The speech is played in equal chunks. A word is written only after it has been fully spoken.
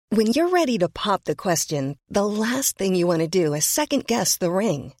When you're ready to pop the question, the last thing you want to do is second-guess the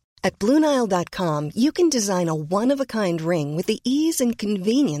ring. At BlueNile.com, you can design a one-of-a-kind ring with the ease and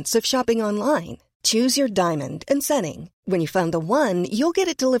convenience of shopping online. Choose your diamond and setting. When you find the one, you'll get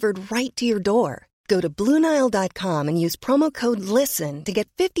it delivered right to your door. Go to BlueNile.com and use promo code LISTEN to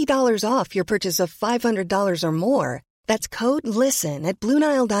get $50 off your purchase of $500 or more. That's code LISTEN at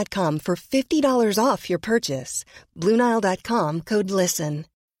BlueNile.com for $50 off your purchase. BlueNile.com, code LISTEN.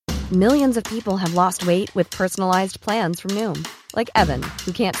 Millions of people have lost weight with personalized plans from Noom. Like Evan,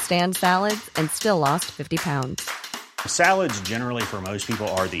 who can't stand salads and still lost 50 pounds. Salads generally for most people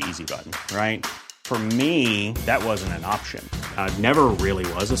are the easy button, right? For me, that wasn't an option. I never really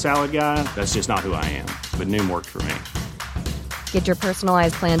was a salad guy. That's just not who I am. But Noom worked for me. Get your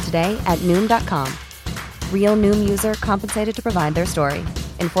personalized plan today at Noom.com. Real Noom user compensated to provide their story.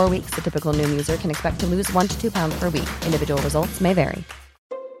 In 4 weeks, the typical Noom user can expect to lose 1 to 2 pounds per week. Individual results may vary.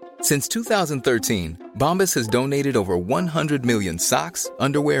 Since 2013, Bombas has donated over 100 million socks,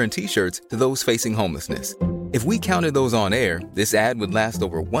 underwear, and T-shirts to those facing homelessness. If we counted those on air, this ad would last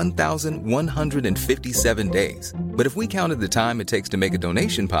over 1,157 days. But if we counted the time it takes to make a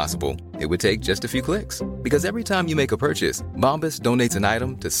donation possible, it would take just a few clicks. Because every time you make a purchase, Bombas donates an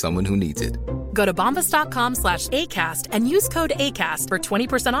item to someone who needs it. Go to bombas.com/ACAST and use code ACAST for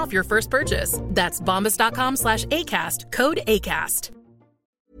 20% off your first purchase. That's bombas.com/ACAST, code ACAST.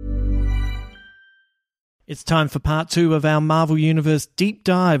 It's time for part 2 of our Marvel Universe deep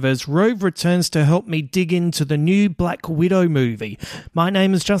dive as Rove returns to help me dig into the new Black Widow movie. My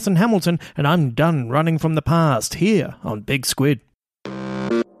name is Justin Hamilton, and I'm done running from the past here on Big Squid.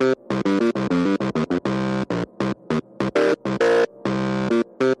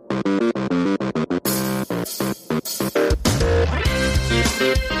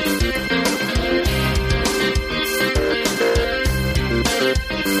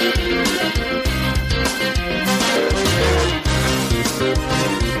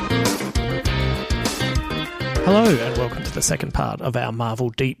 Hello and welcome to the second part of our Marvel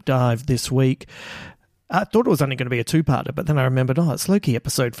Deep Dive this week. I thought it was only going to be a two-parter, but then I remembered, it's Loki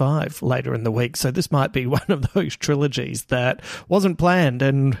episode 5 later in the week, so this might be one of those trilogies that wasn't planned,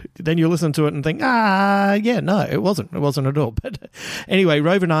 and then you listen to it and think, no, it wasn't at all. But anyway,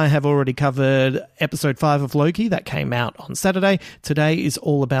 Rove and I have already covered episode 5 of Loki. That came out on Saturday. Today is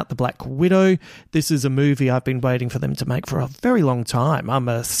all about the Black Widow. This is a movie I've been waiting for them to make for a very long time. I'm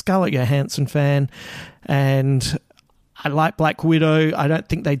a Scarlett Johansson fan, and I like Black Widow. I don't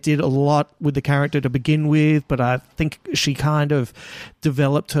think they did a lot with the character to begin with, but I think she kind of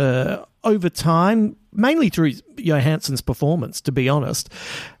developed her over time, mainly through Johansson's performance, to be honest.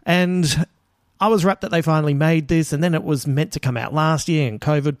 And I was rapt that they finally made this, and then it was meant to come out last year, and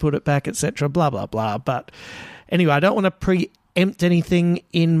COVID put it back, etc., blah, blah, blah. But anyway, I don't want to preempt anything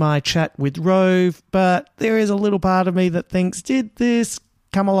in my chat with Rove, but there is a little part of me that thinks, did this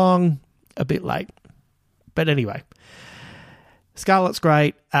come along a bit late? But anyway, Scarlett's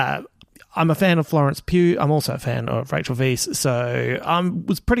great. I'm a fan of Florence Pugh. I'm also a fan of Rachel Weisz, so I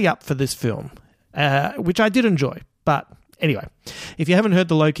was pretty up for this film, which I did enjoy. But anyway, if you haven't heard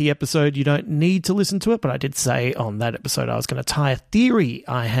the Loki episode, you don't need to listen to it, but I did say on that episode I was going to tie a theory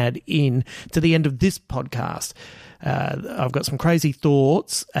I had in to the end of this podcast. I've got some crazy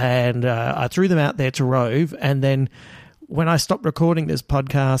thoughts, and I threw them out there to Rove, and then when I stopped recording this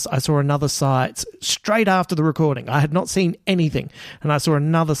podcast, I saw another site straight after the recording. I had not seen anything, and I saw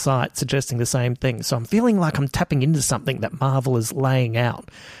another site suggesting the same thing. So I'm feeling like I'm tapping into something that Marvel is laying out.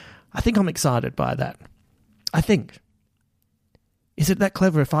 I think I'm excited by that. I think. Is it that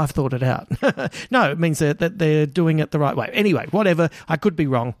clever if I've thought it out? No, it means that they're doing it the right way. Anyway, whatever. I could be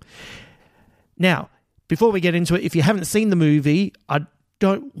wrong. Now, before we get into it, if you haven't seen the movie, I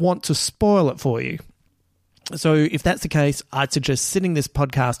don't want to spoil it for you. So if that's the case, I'd suggest sitting this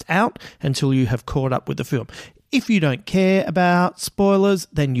podcast out until you have caught up with the film. If you don't care about spoilers,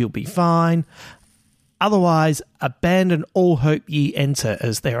 then you'll be fine. Otherwise, abandon all hope ye enter,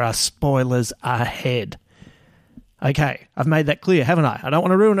 as there are spoilers ahead. Okay, I've made that clear, haven't I? I don't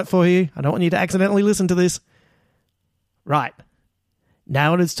want to ruin it for you. I don't want you to accidentally listen to this. Right.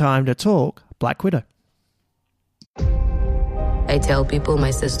 Now it is time to talk Black Widow. I tell people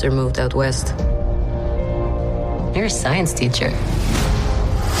my sister moved out west. You're a science teacher.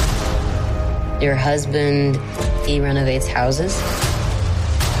 Your husband, he renovates houses.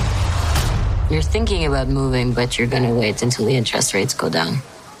 You're thinking about moving, but you're going to wait until the interest rates go down.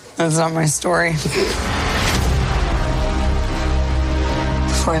 That's not my story.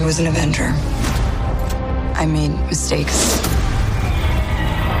 Before I was an Avenger, I made mistakes.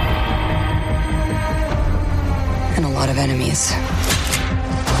 And a lot of enemies.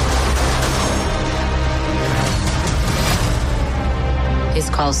 His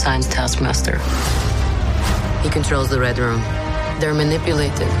call sign's Taskmaster. He controls the Red Room. They're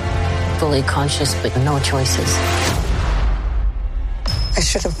manipulated, fully conscious, but no choices. I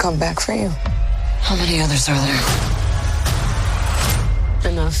should have come back for you. How many others are there?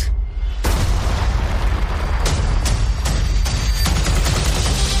 Enough.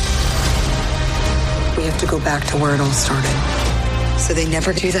 We have to go back to where it all started. So they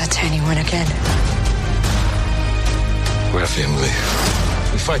never do that to anyone again. We're a family.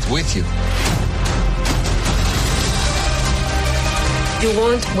 We fight with you. You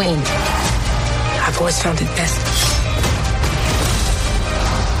want Wayne. I've always found it best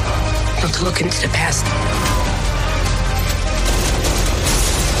not to look into the past.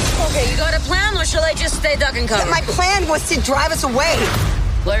 Okay, you got a plan, or shall I just stay duck and cover? My plan was to drive us away.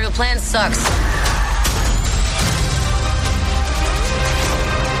 Well, your plan sucks.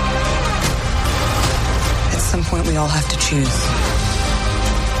 At some point, we all have to choose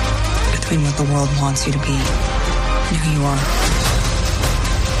between what the world wants you to be and who you are.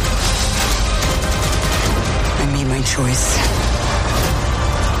 I made my choice.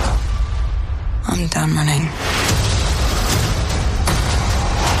 I'm done running.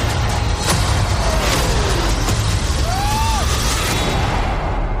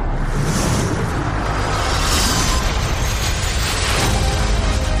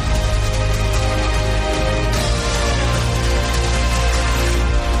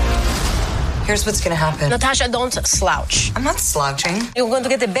 Here's what's gonna happen. Natasha, don't slouch. I'm not slouching. You're going to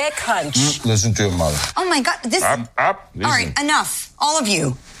get a back hunch. Listen to your mother. Oh my God, this... Up. All Listen. right, enough. All of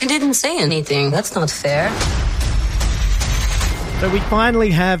you. I didn't say anything. That's not fair. So we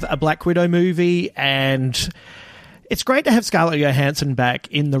finally have a Black Widow movie, and it's great to have Scarlett Johansson back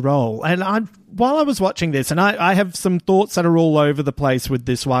in the role. And while I was watching this, and I have some thoughts that are all over the place with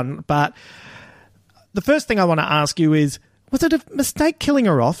this one, but the first thing I want to ask you is, was it a mistake killing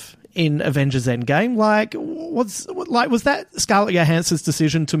her off in Avengers Endgame? Was that Scarlett Johansson's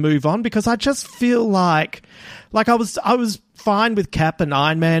decision to move on? Because I just feel like I was fine with Cap and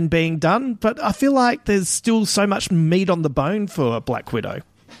Iron Man being done, but I feel like there's still so much meat on the bone for Black Widow.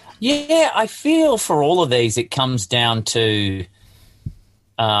 Yeah, I feel for all of these, it comes down to,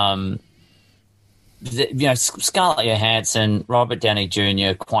 Scarlett Johansson, Robert Downey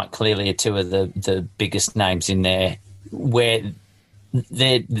Jr. quite clearly are two of the biggest names in there, where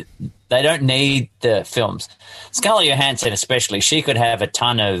they don't need the films. Scarlett Johansson especially, she could have a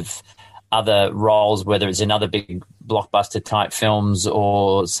ton of other roles, whether it's in other big blockbuster type films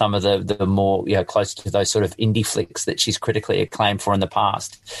or some of the more close to those sort of indie flicks that she's critically acclaimed for in the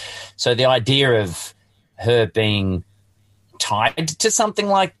past. So the idea of her being tied to something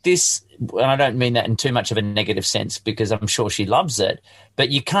like this, and I don't mean that in too much of a negative sense because I'm sure she loves it,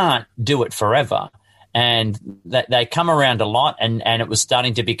 but you can't do it forever. And that they come around a lot, and it was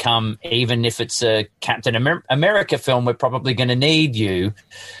starting to become, even if it's a Captain America film, we're probably going to need you.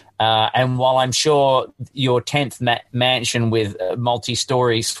 And while I'm sure your 10th mansion with a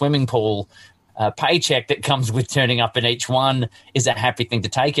multi-story swimming pool paycheck that comes with turning up in each one is a happy thing to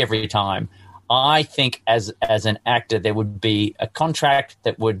take every time, I think as an actor there would be a contract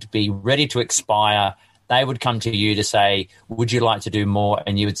that would be ready to expire. They would come to you to say, would you like to do more?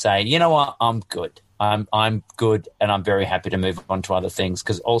 And you would say, you know what, I'm good. I'm good, and I'm very happy to move on to other things,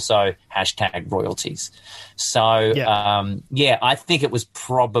 because also #royalties. So, I think it was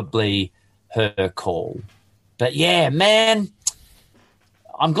probably her call. But, yeah, man,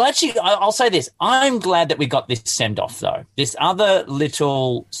 I'm glad I'll say this. I'm glad that we got this send-off, though. This other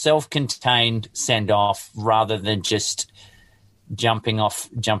little self-contained send-off rather than just jumping off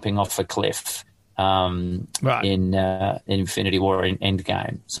a cliff. Right. In Infinity War in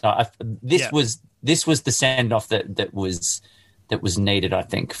Endgame. So this was the send off that was needed, I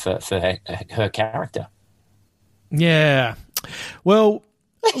think, for her character. Yeah. Well,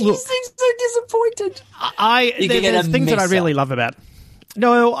 look, you seem so disappointed. There's things that I really love about.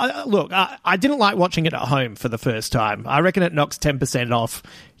 No, I didn't like watching it at home for the first time. I reckon it knocks 10% off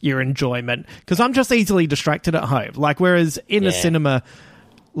your enjoyment, because I'm just easily distracted at home. Like, whereas in a cinema,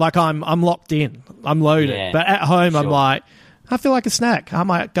 like I'm locked in, I'm loaded. Yeah, but at home, sure. I'm like, I feel like a snack. I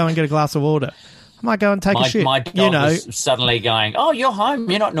might go and get a glass of water. I might go and take a shit. My dog was suddenly going, oh, you're home.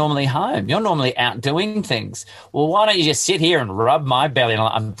 You're not normally home. You're normally out doing things. Well, why don't you just sit here and rub my belly? And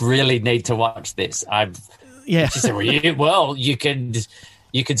I really need to watch this. She said, well, you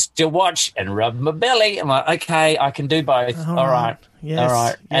could still watch and rub my belly. I'm like, okay, I can do both. All right. Yes, all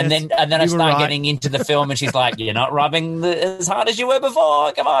right. And yes, then I start getting into the film, and she's like, you're not rubbing as hard as you were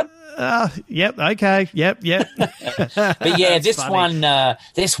before. Come on. Yep. Okay. Yep. But yeah, this funny.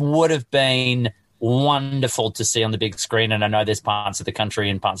 This would have been wonderful to see on the big screen. And I know there's parts of the country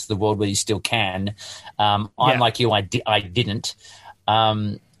and parts of the world where you still can. I'm like you, I didn't.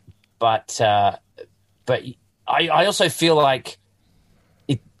 But I also feel like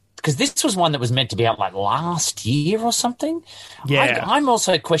because this was one that was meant to be out like last year or something. Yeah. I'm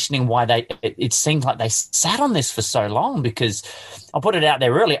also questioning why it seemed like they sat on this for so long, because I'll put it out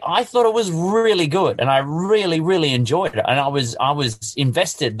there early. I thought it was really good and I really, really enjoyed it. And I was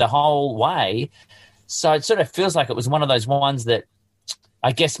invested the whole way. So it sort of feels like it was one of those ones that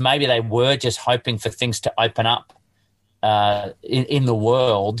I guess maybe they were just hoping for things to open up in the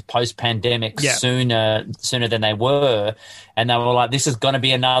world post-pandemic sooner than they were, and they were like, this is going to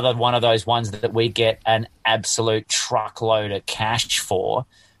be another one of those ones that we get an absolute truckload of cash for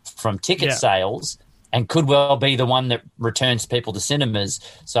from ticket sales, and could well be the one that returns people to cinemas.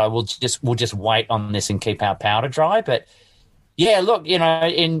 So we'll just wait on this and keep our powder dry. But yeah, look,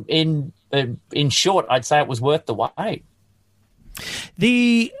 in short, I'd say it was worth the wait.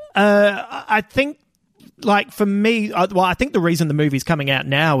 I think, like, for me, I think the reason the movie's coming out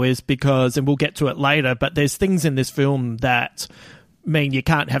now is because, and we'll get to it later, but there's things in this film that mean you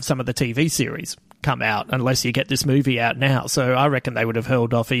can't have some of the TV series come out unless you get this movie out now. So I reckon they would have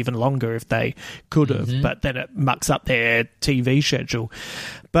held off even longer if they could have, but then it mucks up their TV schedule.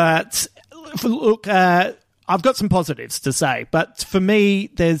 But look, I've got some positives to say, but for me,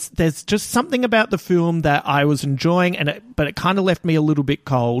 there's just something about the film that I was enjoying, but it kind of left me a little bit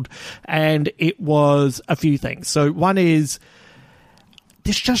cold, and it was a few things. So one is,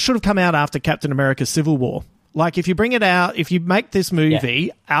 this just should have come out after Captain America Civil War. Like, if you bring it out, if you make this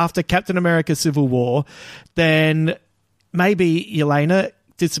movie after Captain America Civil War, then maybe Yelena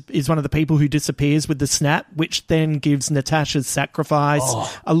is one of the people who disappears with the snap, which then gives Natasha's sacrifice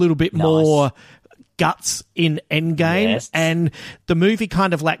a little bit more guts in Endgame. And the movie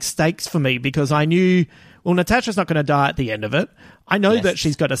kind of lacks stakes for me, because I knew, well, Natasha's not going to die at the end of it. I know that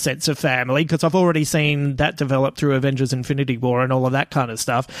she's got a sense of family, because I've already seen that develop through Avengers Infinity War and all of that kind of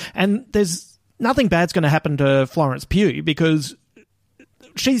stuff. And there's nothing bad's going to happen to Florence Pugh, because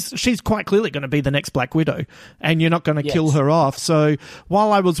she's quite clearly going to be the next Black Widow, and you're not going to kill her off. So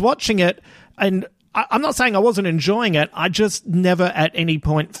while I was watching it, and I'm not saying I wasn't enjoying it, I just never at any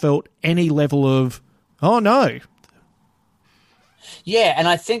point felt any level of, oh no. Yeah, and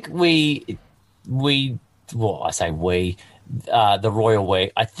I think the royal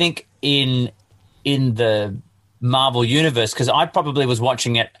we, I think in the Marvel universe, because I probably was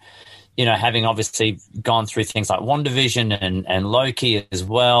watching it, having obviously gone through things like WandaVision and Loki as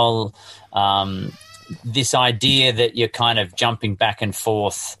well, this idea that you're kind of jumping back and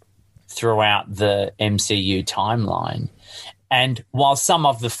forth throughout the MCU timeline. And while some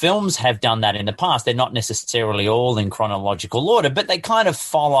of the films have done that in the past, they're not necessarily all in chronological order, but they kind of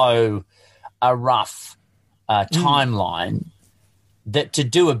follow a rough timeline. That to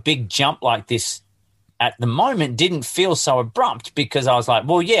do a big jump like this at the moment didn't feel so abrupt, because I was like,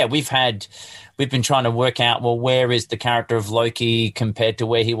 well, yeah, we've been trying to work out, well, where is the character of Loki compared to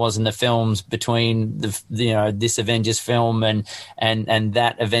where he was in the films between this Avengers film and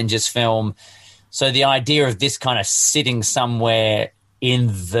that Avengers film. So the idea of this kind of sitting somewhere in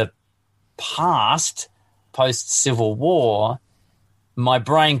the past, post-Civil War, my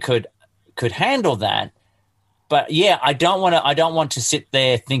brain could handle that. But yeah, I don't want to sit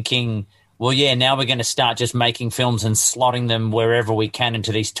there thinking, well, yeah, now we're going to start just making films and slotting them wherever we can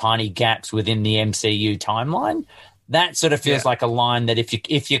into these tiny gaps within the MCU timeline. That sort of feels like a line that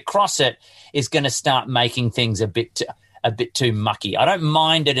if you cross it, is going to start making things a bit too mucky. I don't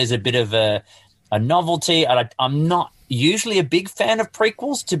mind it as a bit of a novelty. I'm not usually a big fan of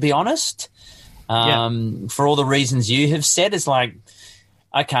prequels, to be honest. For all the reasons you have said, it's like,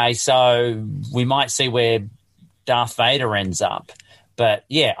 okay, so we might see where Darth Vader ends up. But,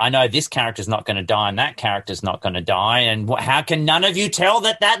 yeah, I know this character's not going to die and that character's not going to die. And how can none of you tell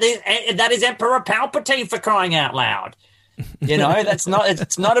that is Emperor Palpatine, for crying out loud?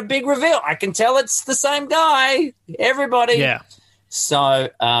 It's not a big reveal. I can tell it's the same guy. Everybody. Yeah. So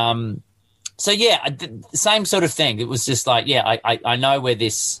yeah, same sort of thing. It was just like, yeah, I know where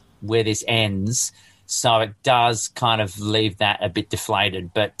this ends. So it does kind of leave that a bit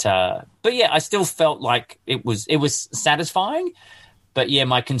deflated. But yeah, I still felt like it was satisfying. But yeah,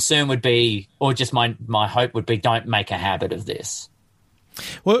 my concern would be, or just my hope would be, don't make a habit of this.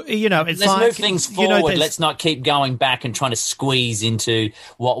 Well, it's let's move things forward. Let's not keep going back and trying to squeeze into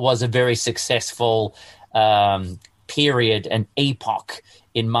what was a very successful period and epoch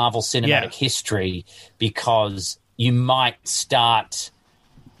in Marvel Cinematic history, because you might start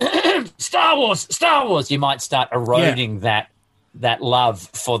Star Wars. You might start eroding that that love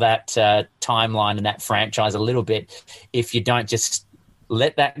for that timeline and that franchise a little bit if you don't just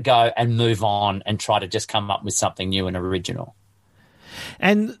let that go and move on and try to just come up with something new and original.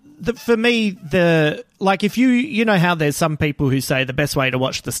 And for me, if you know how there's some people who say the best way to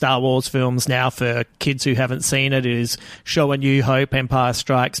watch the Star Wars films now for kids who haven't seen it is show A New Hope, Empire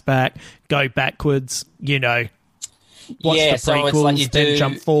Strikes Back, go backwards, watch the prequels, so it's like then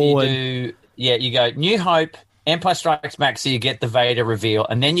jump forward. You go New Hope, Empire Strikes Back, so you get the Vader reveal,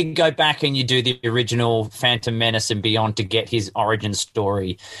 and then you go back and you do the original Phantom Menace and beyond to get his origin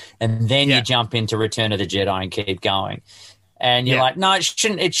story, and then you jump into Return of the Jedi and keep going. And you're like, no, it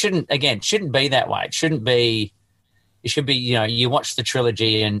shouldn't be that way. It should be, you watch the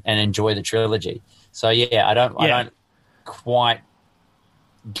trilogy and enjoy the trilogy. So I don't quite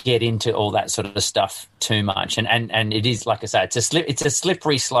get into all that sort of stuff too much. And it is, like I say, it's a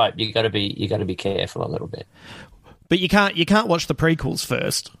slippery slope. You got to be careful a little bit. But you can't watch the prequels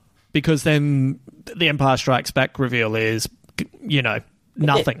first, because then the Empire Strikes Back reveal is,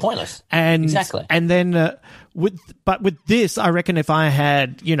 nothing. Pointless. And exactly. And then with this, I reckon if I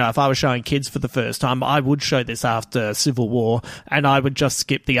had, if I was showing kids for the first time, I would show this after Civil War, and I would just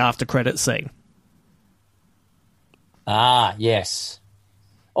skip the after credit scene. Ah, yes.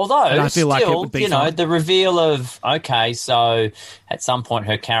 Although, I feel like it would be the reveal of, okay, so at some point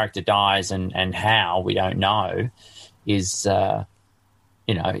her character dies and how, we don't know, is...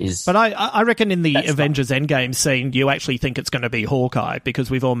 But I reckon in the Avengers Endgame scene, you actually think it's going to be Hawkeye, because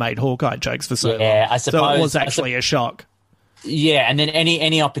we've all made Hawkeye jokes for so long. I suppose. So it was actually a shock. Yeah, and then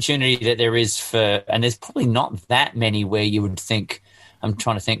any opportunity that there is for, and there's probably not that many where you would think, I'm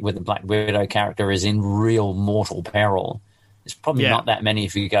trying to think where the Black Widow character is in real mortal peril. There's probably not that many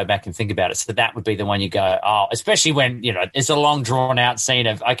if you go back and think about it. So that would be the one you go, especially when, it's a long drawn out scene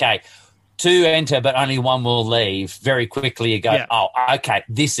of, okay, 2 enter, but only 1 will leave. Very quickly, you go, okay,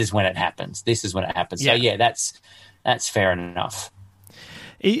 this is when it happens. So, that's fair enough.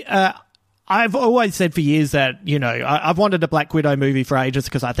 I've always said for years that, I've wanted a Black Widow movie for ages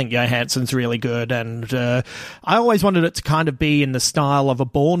because I think Johansson's really good, and I always wanted it to kind of be in the style of a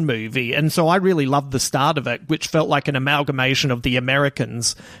Bourne movie, and so I really loved the start of it, which felt like an amalgamation of The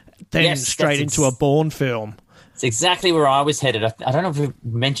Americans, then straight into a Bourne film. It's exactly where I was headed. I don't know if we've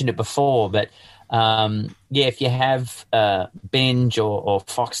mentioned it before, but if you have Binge or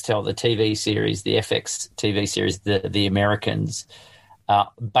Foxtel, the TV series, the FX TV series, The Americans,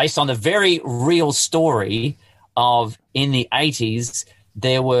 based on the very real story of in the 80s,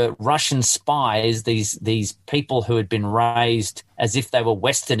 there were Russian spies, these people who had been raised as if they were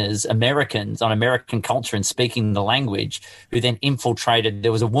Westerners, Americans, on American culture and speaking the language, who then infiltrated.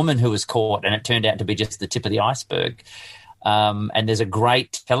 There was a woman who was caught, and it turned out to be just the tip of the iceberg. And there's a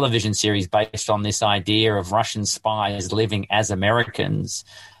great television series based on this idea of Russian spies living as Americans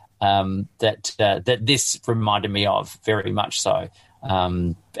that this reminded me of very much so.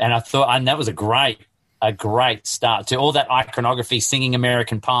 And I thought, and that was a great start to all that iconography, singing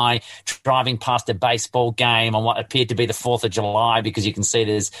American Pie, driving past a baseball game on what appeared to be the 4th of July, because you can see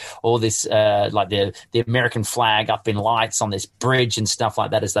there's all this like the American flag up in lights on this bridge and stuff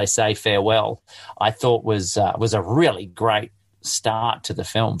like that as they say farewell. I thought was a really great start to the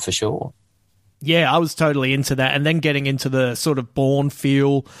film for sure. Yeah, I was totally into that. And then getting into the sort of Bourne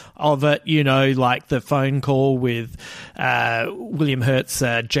feel of it, like the phone call with William Hurt's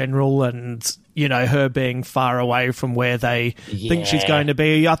general and, her being far away from where they think she's going to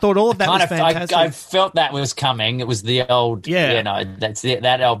be. I thought all of that was fantastic. I felt that was coming. It was the old, that's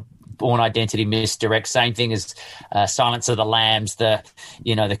that old Bourne Identity misdirect. Same thing as Silence of the Lambs. The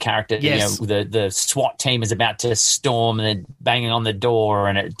character, the SWAT team is about to storm and they're banging on the door,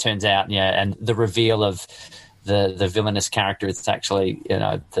 and it turns out, and the reveal of the villainous character, it's actually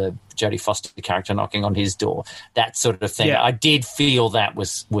the Jodie Foster character knocking on his door. That sort of thing. Yeah. I did feel that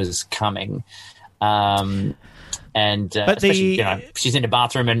was coming. And especially, she's in the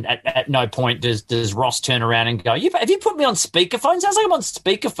bathroom, and at no point does Ross turn around and go, have you put me on speakerphone? Sounds like I'm on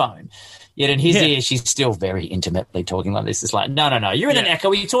speakerphone. Yet in his ear, she's still very intimately talking like this. It's like, no, you're in an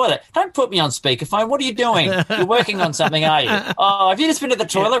echoey toilet. Don't put me on speakerphone. What are you doing? You're working on something, are you? Oh, have you just been to the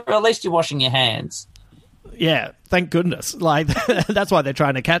toilet? Or at least you're washing your hands. Yeah, thank goodness. Like, that's why they're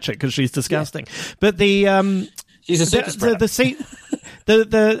trying to catch her, because she's disgusting. Yeah. But she's a super spreader. The scene,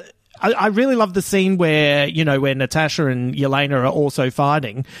 I really love the scene where, where Natasha and Yelena are also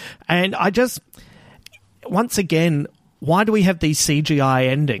fighting. And I just, once again, why do we have these CGI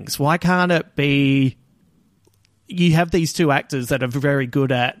endings? Why can't it be, you have these two actors that are very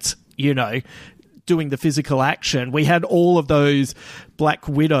good at, doing the physical action. We had all of those Black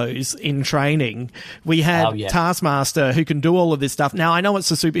Widows in training. We had Taskmaster who can do all of this stuff. Now, I know it's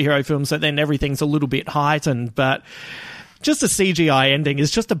a superhero film, so then everything's a little bit heightened, but just a CGI ending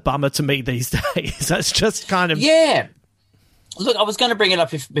is just a bummer to me these days. That's just kind of... Yeah. Look, I was going to bring it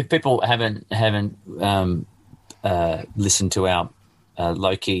up if people haven't listened to our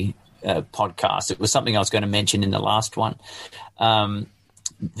Loki podcast. It was something I was going to mention in the last one.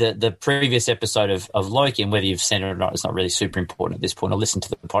 The previous episode of Loki, and whether you've seen it or not, it's not really super important at this point. Or listen to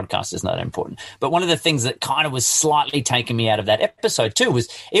the podcast is not important. But one of the things that kind of was slightly taking me out of that episode too was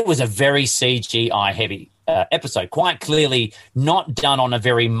it was a very CGI heavy episode, quite clearly not done on a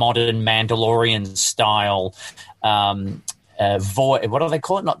very modern Mandalorian style what do they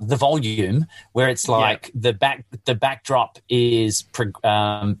call it? Not the volume, where it's like the backdrop is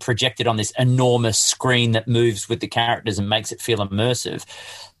projected on this enormous screen that moves with the characters and makes it feel immersive.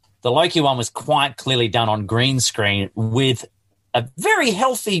 The Loki one was quite clearly done on green screen with a very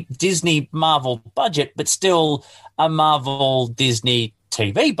healthy Disney Marvel budget, but still a Marvel Disney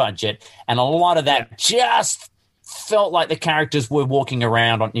TV budget, and a lot of that just felt like the characters were walking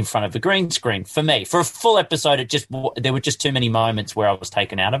around in front of the green screen. For me, for a full episode, there were just too many moments where I was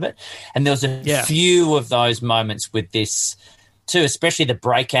taken out of it, and there was a few of those moments with this too, especially the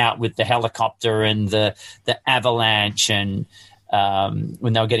breakout with the helicopter and the avalanche, and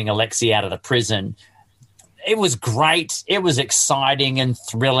when they were getting Alexei out of the prison. It was great. It was exciting and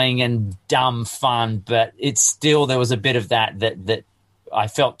thrilling and dumb fun, but it's still, there was a bit of that I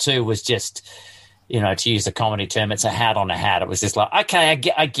felt too was just, to use a comedy term, it's a hat on a hat. It was just like, okay,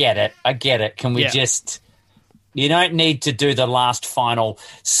 I get it. Can we just, you don't need to do the last final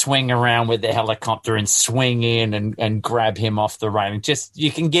swing around with the helicopter and swing in and grab him off the railing. Just,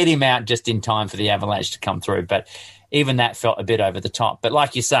 you can get him out just in time for the avalanche to come through. But even that felt a bit over the top. But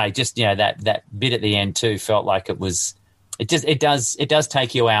like you say, just, that bit at the end too felt like it was, it does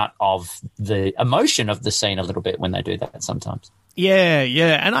take you out of the emotion of the scene a little bit when they do that sometimes. Yeah.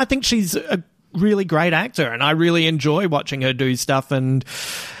 And I think she's a really great actor, and I really enjoy watching her do stuff, and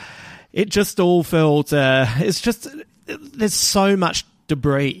it just all felt it's just, there's so much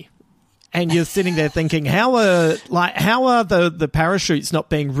debris, and you're sitting there thinking, how are the parachutes not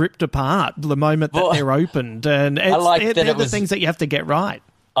being ripped apart the moment that they're opened? And they're the things that you have to get right.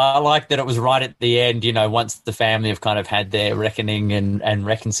 I like that it was right at the end, once the family have kind of had their reckoning and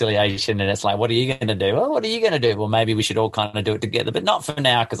reconciliation, and it's like, what are you going to do? Well, what are you going to do? Well, maybe we should all kind of do it together, but not for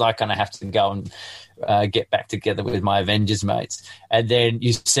now, because I kind of have to go and get back together with my Avengers mates. And then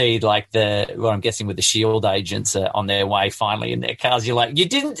you see I'm guessing with the SHIELD agents on their way finally in their cars. You're like, you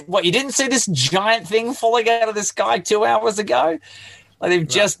didn't see this giant thing falling out of the sky 2 hours ago?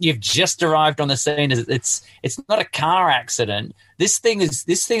 Like you've just arrived on the scene. It's not a car accident. This thing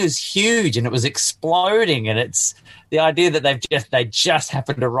is huge, and it was exploding. And it's the idea that they just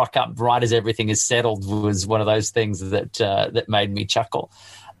happened to rock up right as everything is settled was one of those things that made me chuckle.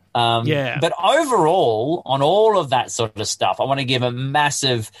 But overall, on all of that sort of stuff, I want to give a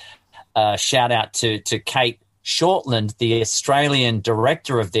massive shout out to Kate Shortland, the Australian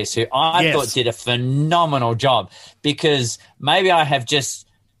director of this, who I thought did a phenomenal job, because maybe I have just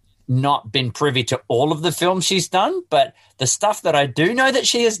not been privy to all of the films she's done, but the stuff that I do know that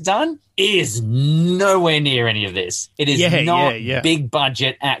she has done is nowhere near any of this. It is not big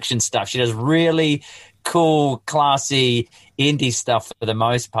budget action stuff. She does really cool, classy indie stuff for the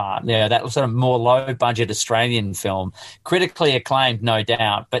most part. That was sort of more low budget Australian film, critically acclaimed, no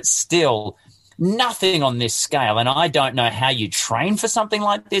doubt, but still nothing on this scale. And I don't know how you train for something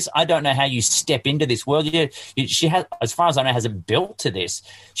like this. I don't know how you step into this world. She has, as far as I know, hasn't built to this.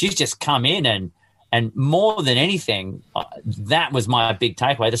 She's just come in and more than anything, that was my big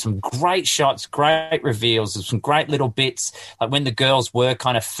takeaway. There's some great shots, great reveals. There's some great little bits, like when the girls were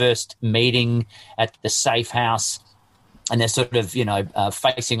kind of first meeting at the safe house, and they're sort of,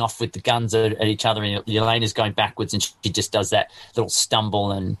 facing off with the guns at each other, and Yelena's going backwards, and she just does that little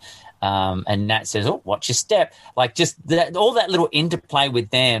stumble, and Nat says, "Oh, watch your step." Like, just all that little interplay with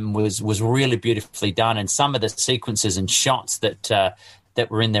them was really beautifully done, and some of the sequences and shots that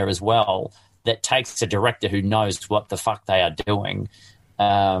were in there as well, that takes a director who knows what the fuck they are doing,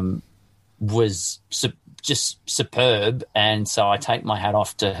 was just superb. And so I take my hat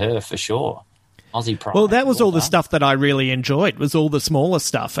off to her for sure. Aussie pride. Well, that was all the stuff that I really enjoyed, was all the smaller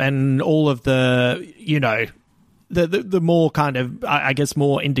stuff and all of the, the more kind of, I guess,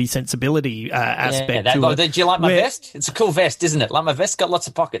 more indie sensibility aspect to it. Do you like my vest? It's a cool vest, isn't it? Like my vest got lots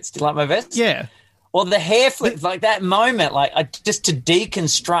of pockets. Do you like my vest? Yeah. Or the hair flip, like that moment, just to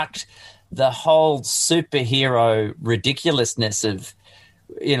deconstruct the whole superhero ridiculousness of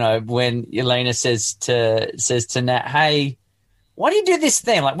you know, when Yelena says to Nat, "Hey, why do you do this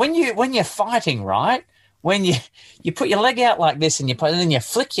thing? Like when you're fighting, right? When you put your leg out like this and then you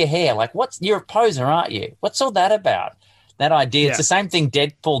flick your hair, like you're a poser, aren't you? What's all that about?" That idea. It's the same thing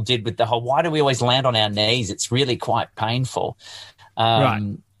Deadpool did with the whole, why do we always land on our knees? It's really quite painful.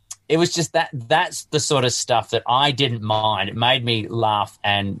 Right. It was just that's the sort of stuff that I didn't mind. It made me laugh,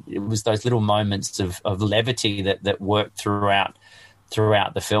 and it was those little moments of levity that worked throughout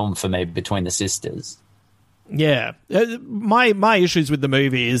the film for me between the sisters. Yeah. My issues with the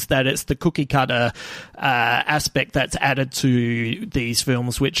movie is that it's the cookie cutter aspect that's added to these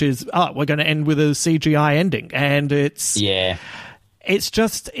films, which is, we're going to end with a CGI ending. And it's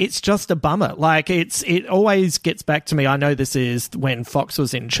just a bummer. Like it always gets back to me. I know this is when Fox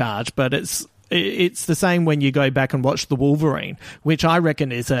was in charge, but it's the same when you go back and watch The Wolverine, which I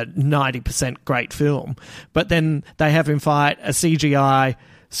reckon is a 90% great film. But then they have him fight a CGI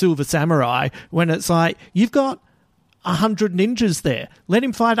Silver Samurai when it's like, you've got 100 ninjas there. Let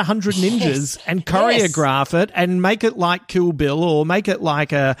him fight 100 ninjas and choreograph it and make it like Kill Bill or make it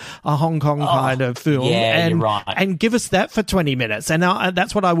like a Hong Kong kind of film. Yeah, and, you're right. And give us that for 20 minutes. And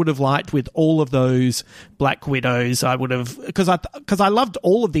that's what I would have liked with all of those Black Widows. I would have, because I loved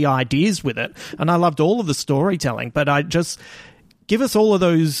all of the ideas with it and I loved all of the storytelling, but I just... give us all of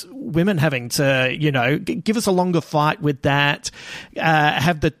those women having to, you know, give us a longer fight with that.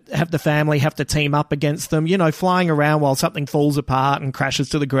 Have the family have to team up against them, you know, flying around while something falls apart and crashes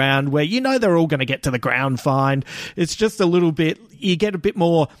to the ground where, you know, they're all going to get to the ground fine. It's just a little bit, you get a bit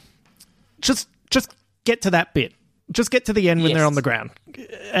more, just get to that bit. Just get to the end when they're on the ground.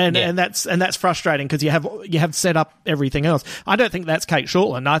 And that's frustrating because you have set up everything else. I don't think that's Kate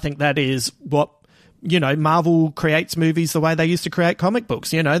Shortland. I think that is what, you know, Marvel creates movies the way they used to create comic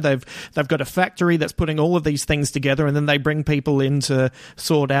books. You know, they've got a factory that's putting all of these things together and then they bring people in to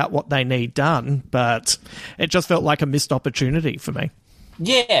sort out what they need done. But it just felt like a missed opportunity for me.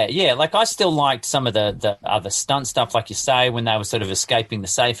 Yeah. Like I still liked some of the other stunt stuff, like you say, when they were sort of escaping the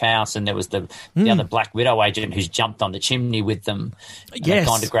safe house and there was the other Black Widow agent who's jumped on the chimney with them. Yes.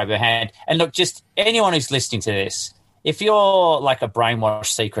 Gone to grab her hand. And look, just anyone who's listening to this, if you're like a brainwashed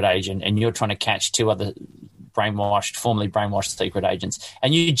secret agent and you're trying to catch two other formerly brainwashed secret agents,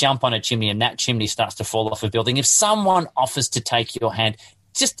 and you jump on a chimney and that chimney starts to fall off a building, if someone offers to take your hand,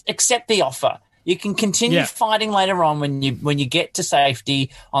 just accept the offer. You can continue fighting later on when you get to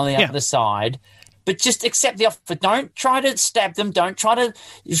safety on the other side, but just accept the offer. Don't try to stab them. Don't try to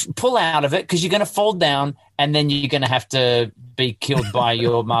pull out of it because you're going to fall down and then you're going to have to be killed by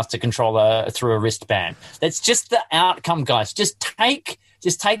your master controller through a wristband. That's just the outcome, guys. Just take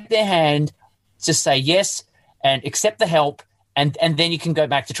their hand, just say yes and accept the help, and then you can go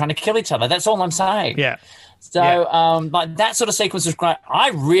back to trying to kill each other. That's all I'm saying. Yeah. So, like that sort of sequence was great.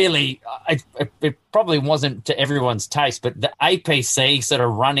 It probably wasn't to everyone's taste, but the APC sort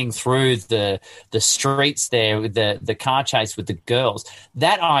of running through the streets there with the car chase with the girls,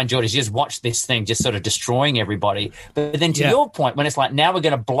 that I enjoyed. Is just watch this thing just sort of destroying everybody. But then to your point, when it's like, now we're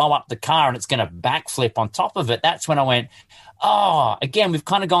going to blow up the car and it's going to backflip on top of it, that's when I went, again, we've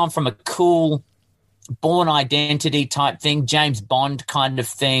kind of gone from a cool Bourne Identity type thing, James Bond kind of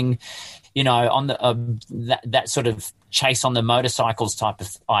thing, you know, on the that sort of chase on the motorcycles type of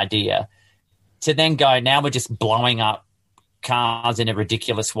idea, to then go, now we're just blowing up cars in a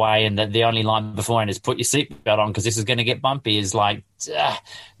ridiculous way, and the only line beforehand is put your seatbelt on because this is going to get bumpy, is like,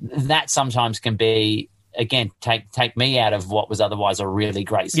 that sometimes can be, again, take me out of what was otherwise a really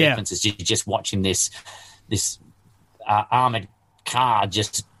great sequence. Is just watching this armored car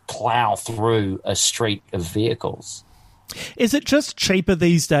just plow through a street of vehicles. Is it just cheaper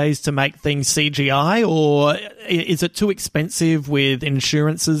these days to make things CGI, or is it too expensive with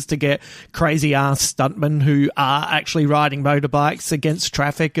insurances to get crazy-ass stuntmen who are actually riding motorbikes against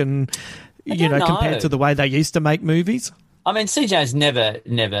traffic and, you know, compared to the way they used to make movies? I mean, CGI is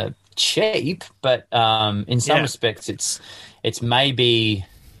never cheap, but in some respects it's maybe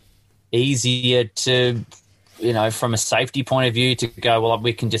easier to, you know, from a safety point of view, to go, well,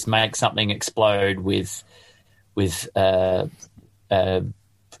 we can just make something explode with a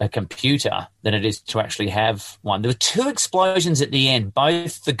computer than it is to actually have one. There were two explosions at the end.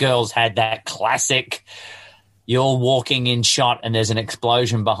 Both the girls had that classic, you're walking in shot and there's an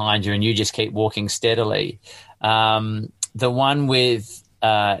explosion behind you and you just keep walking steadily. The one with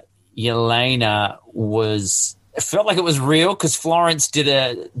Yelena it felt like it was real because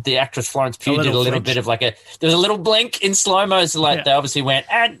the actress Florence Pugh did a little bit of like there was a little blink in slow-mo. So like they obviously went,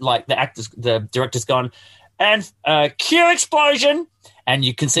 and like the director's gone, and cue explosion, and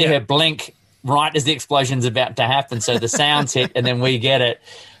you can see her blink right as the explosion's about to happen. So the sounds hit and then we get it.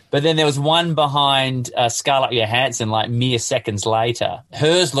 But then there was one behind Scarlett Johansson, like mere seconds later.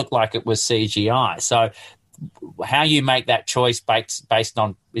 Hers looked like it was CGI. So how you make that choice based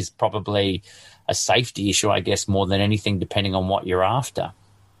on is probably a safety issue, I guess, more than anything, depending on what you're after.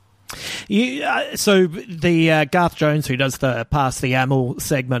 So the Garth Jones, who does the Pass the Amel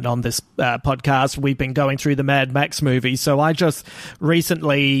segment on this podcast, we've been going through the Mad Max movies. So I just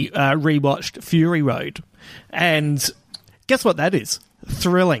recently rewatched Fury Road. And guess what that is?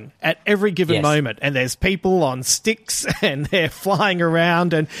 Thrilling at every given moment, and there's people on sticks and they're flying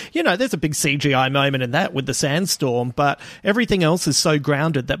around, and there's a big CGI moment in that with the sandstorm, but everything else is so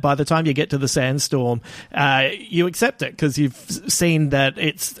grounded that by the time you get to the sandstorm, you accept it because you've seen that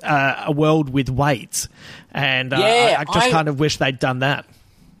it's a world with weights, and I just kind of wish they'd done that.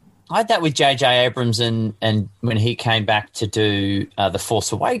 I had that with J.J. Abrams and when he came back to do The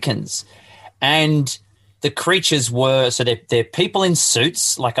Force Awakens, and the creatures were, so they're people in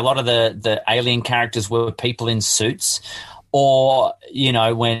suits, like a lot of the alien characters were people in suits. Or,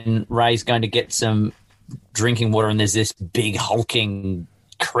 when Rey's going to get some drinking water and there's this big hulking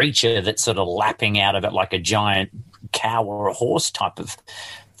creature that's sort of lapping out of it like a giant cow or a horse type of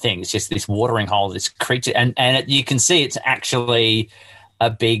thing. It's just this watering hole, this creature. And you can see it's actually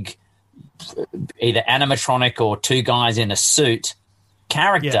a big, either animatronic or two guys in a suit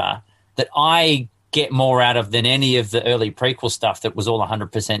character that I get more out of than any of the early prequel stuff that was all 100%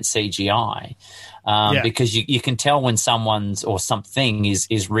 CGI, because you can tell when someone's or something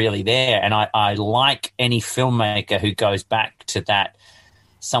is really there. And I like any filmmaker who goes back to that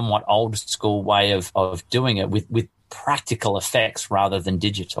somewhat old school way of doing it with practical effects rather than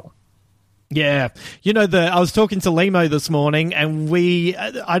digital. Yeah. I was talking to Limo this morning, and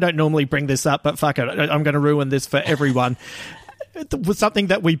I don't normally bring this up, but fuck it, I'm going to ruin this for everyone. Something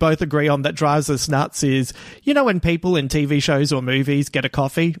that we both agree on that drives us nuts is, when people in TV shows or movies get a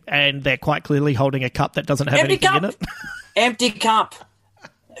coffee and they're quite clearly holding a cup that doesn't have anything in it. Empty cup.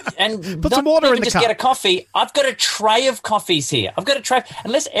 And put some water in the just cup. Get a coffee. I've got a tray of coffees here. I've got a tray.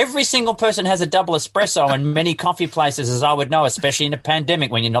 Unless every single person has a double espresso, and many coffee places, as I would know, especially in a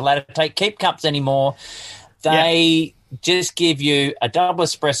pandemic when you're not allowed to take keep cups anymore, they just give you a double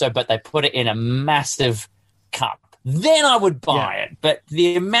espresso, but they put it in a massive cup. Then I would buy it. But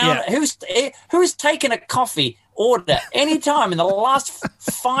the amount who's taken a coffee order any time in the last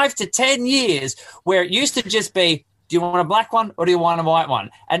 5 to 10 years where it used to just be, do you want a black one or do you want a white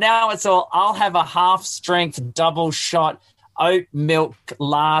one? And now it's all, I'll have a half-strength double shot oat milk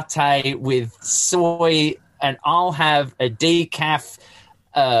latte with soy, and I'll have a decaf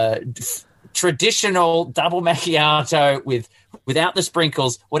traditional double macchiato without the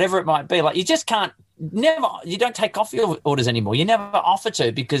sprinkles, whatever it might be. Like, you just can't. You don't take coffee orders anymore. You never offer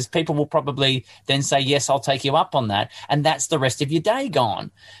to, because people will probably then say, yes, I'll take you up on that. And that's the rest of your day gone.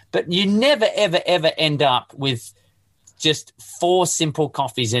 But you never, ever, ever end up with just 4 simple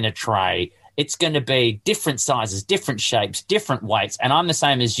coffees in a tray. It's going to be different sizes, different shapes, different weights. And I'm the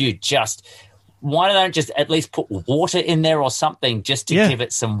same as you. Just why don't just at least put water in there or something just to give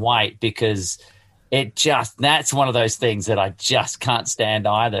it some weight? Because that's one of those things that I just can't stand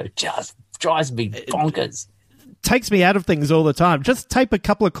either. Just drives me bonkers. Takes me out of things all the time. Just tape a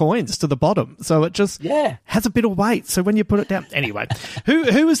couple of coins to the bottom so it just has a bit of weight. So when you put it down, anyway,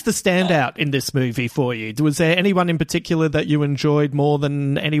 who was the standout in this movie for you? Was there anyone in particular that you enjoyed more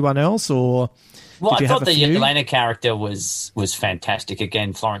than anyone else, or? Well, I thought the Yelena character was fantastic.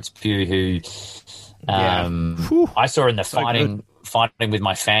 Again, Florence Pugh, who I saw in the Fighting with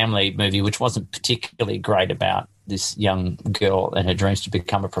My Family movie, which wasn't particularly great, about this young girl and her dreams to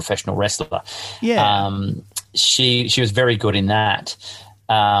become a professional wrestler. She was very good in that.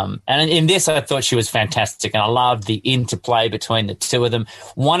 And in this, I thought she was fantastic, and I loved the interplay between the two of them.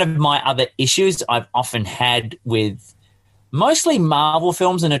 One of my other issues I've often had with mostly Marvel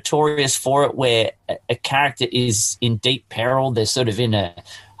films are notorious for it, where a character is in deep peril. They're sort of in a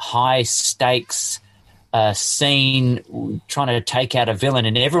high-stakes scene trying to take out a villain,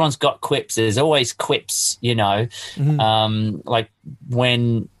 and everyone's got quips. There's always quips, like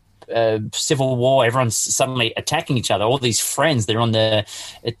when Civil War, everyone's suddenly attacking each other. All these friends, they're at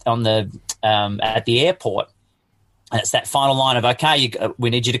the airport, and it's that final line of, okay, we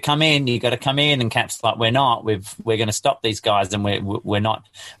need you to come in. You got to come in, and Cap's like, we're not. We're going to stop these guys, and we're not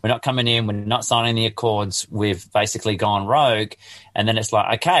coming in. We're not signing the accords. We've basically gone rogue. And then it's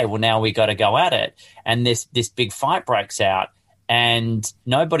like, okay, well, now we got to go at it. And this big fight breaks out, and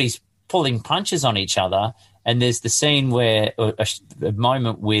nobody's pulling punches on each other. And there's the scene where a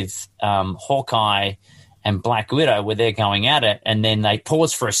moment with Hawkeye and Black Widow where they're going at it, and then they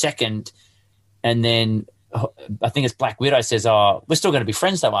pause for a second, and then I think it's Black Widow says, "Oh, we're still going to be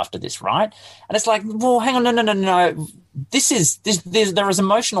friends though after this, right?" And it's like, well, hang on, no. There is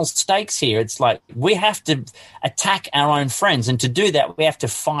emotional stakes here. It's like we have to attack our own friends, and to do that, we have to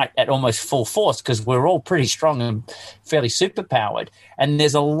fight at almost full force because we're all pretty strong and fairly superpowered. And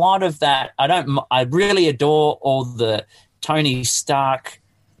there's a lot of that. I really adore all the Tony Stark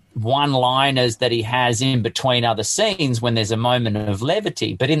one-liners that he has in between other scenes when there's a moment of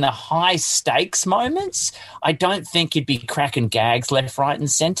levity. But in the high-stakes moments, I don't think he'd be cracking gags left, right,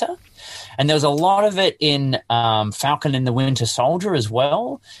 and center. And there was a lot of it in Falcon and the Winter Soldier as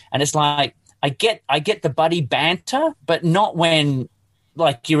well. And it's like, I get the buddy banter, but not when,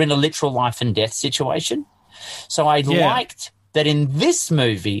 like, you're in a literal life and death situation. So I liked that in this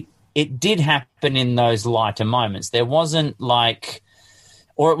movie, it did happen in those lighter moments. There wasn't like...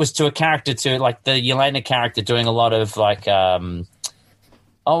 Or it was to a character, to like the Yelena character doing a lot of like, oh,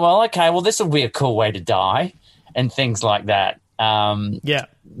 well, okay, well, this will be a cool way to die and things like that.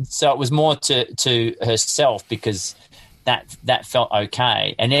 So it was more to herself because that felt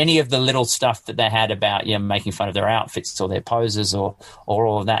okay. And any of the little stuff that they had about, making fun of their outfits or their poses or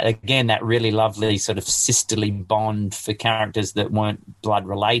all of that, again, that really lovely sort of sisterly bond for characters that weren't blood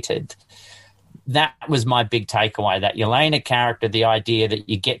related. That was my big takeaway, that Yelena character, the idea that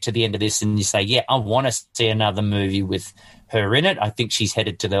you get to the end of this and you say, yeah, I want to see another movie with her in it. I think she's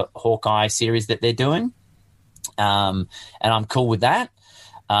headed to the Hawkeye series that they're doing. And I'm cool with that.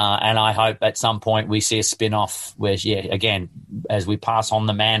 And I hope at some point we see a spin-off where, again, as we pass on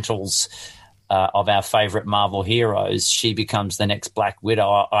the mantles of our favorite Marvel heroes, she becomes the next Black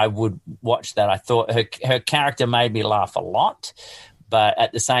Widow. I would watch that. I thought her character made me laugh a lot. But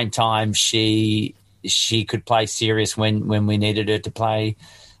at the same time, she could play serious when we needed her to play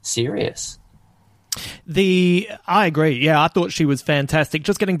serious. I agree. Yeah, I thought she was fantastic.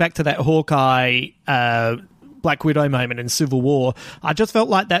 Just getting back to that Hawkeye Black Widow moment in Civil War, I just felt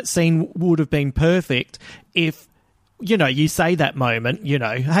like that scene would have been perfect if, you say that moment,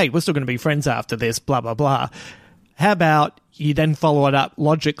 hey, we're still going to be friends after this, blah, blah, blah. How about you then follow it up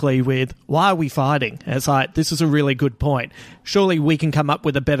logically with, why are we fighting? And it's like, this is a really good point. Surely we can come up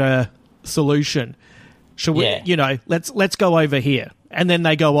with a better solution. Should we, let's go over here. And then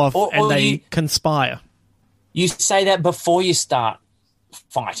they go off and they conspire. You say that before you start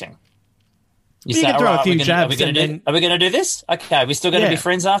fighting. You say, can throw a few jabs. Are we going to do this? Okay, are we still going to be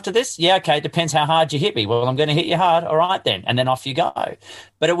friends after this? Yeah, okay, it depends how hard you hit me. Well, I'm going to hit you hard. All right, then. And then off you go.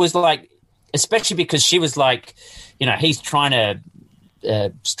 But it was like, especially because she was like, he's trying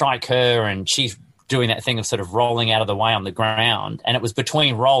to strike her and she's doing that thing of sort of rolling out of the way on the ground. And it was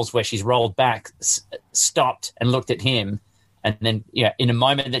between rolls where she's rolled back, stopped and looked at him. And then, in a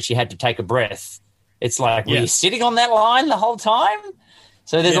moment that she had to take a breath, it's like, were you sitting on that line the whole time?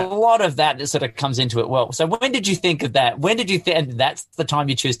 So there's a lot of that sort of comes into it. Well, so when did you think of that? When did you think, and that's the time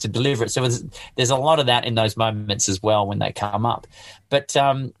you choose to deliver it. So there's a lot of that in those moments as well when they come up. But,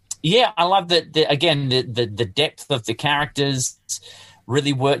 I love that. Again, the depth of the characters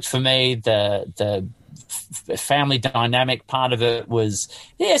really worked for me. The family dynamic part of it was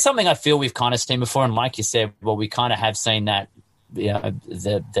something I feel we've kind of seen before. And like you said, well, we kind of have seen that.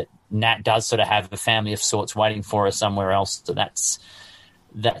 That Nat does sort of have a family of sorts waiting for her somewhere else. So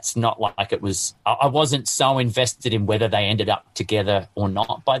that's not like it was. I wasn't so invested in whether they ended up together or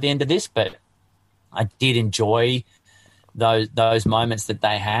not by the end of this, but I did enjoy those moments that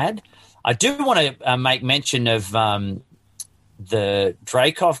they had. I do want to make mention of the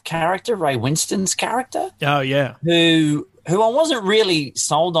Dreykov character, Ray Winston's character. Oh, yeah. Who I wasn't really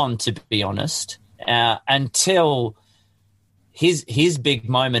sold on, to be honest, until his big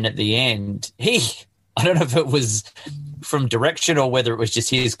moment at the end. I don't know if it was from direction or whether it was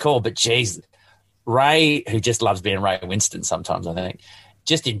just his call, but geez, Ray, who just loves being Ray Winston sometimes, I think,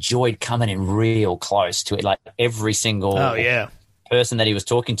 just enjoyed coming in real close to it, like every single person that he was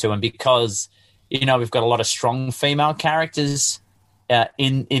talking to. And because, we've got a lot of strong female characters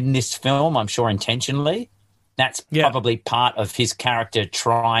in this film, I'm sure intentionally, that's probably part of his character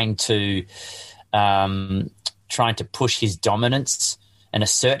trying to push his dominance and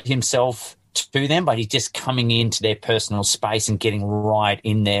assert himself to them, but he's just coming into their personal space and getting right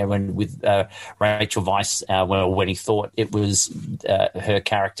in there. And with Rachel Weisz, when he thought it was her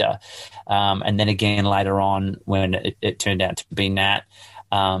character, and then again later on when it turned out to be Nat.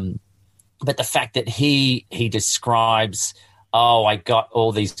 But the fact that he describes, I got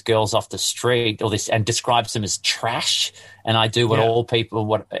all these girls off the street, and describes them as trash, and I do what all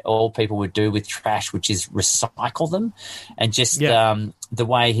people would do with trash, which is recycle them, and just the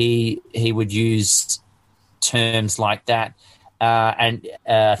way he would use terms like that, And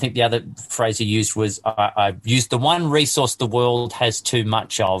I think the other phrase he used was, I used the one resource the world has too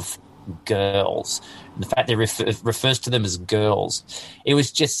much of, girls. And the fact that he refers to them as girls. It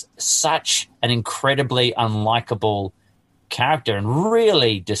was just such an incredibly unlikable character and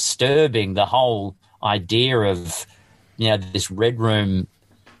really disturbing, the whole idea of, this Red Room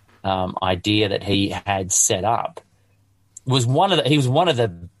idea that he had set up. He was one of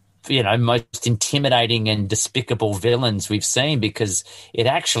the most intimidating and despicable villains we've seen, because it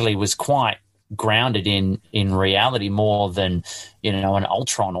actually was quite grounded in reality more than, an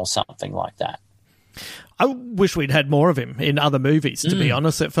Ultron or something like that. I wish we'd had more of him in other movies, to be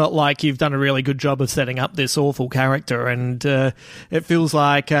honest. It felt like you've done a really good job of setting up this awful character, and it feels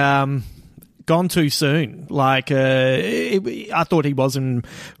like gone too soon. Like, I thought he wasn't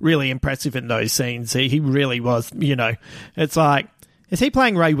really impressive in those scenes. He really was, It's like, is he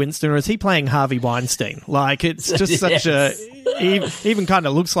playing Ray Winston or is he playing Harvey Weinstein? Like, it's just such a... He even kind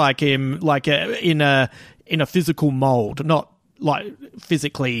of looks like him, like in a physical mold, not like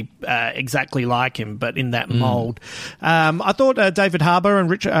physically exactly like him, but in that mold. I thought David Harbour and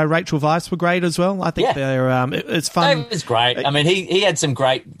Rachel Weisz were great as well. I think they're it's fun. It was great. I mean, he had some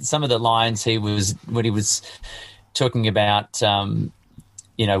of the lines when he was talking about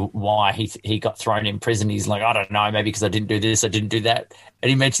why he got thrown in prison. He's like, I don't know, maybe because I didn't do this, I didn't do that. And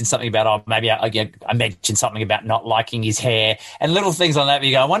he mentioned something about, maybe I mentioned something about not liking his hair and little things like that. But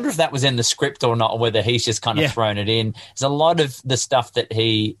you go, I wonder if that was in the script or not, or whether he's just kind of thrown it in. There's a lot of the stuff that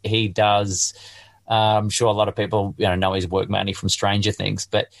he does. I'm sure a lot of people know his work mainly from Stranger Things.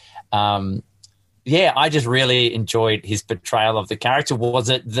 But, I just really enjoyed his portrayal of the character. Was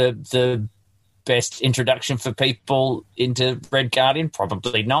it the best introduction for people into Red Guardian?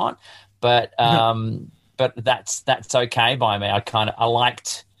 Probably not, but that's okay by me. I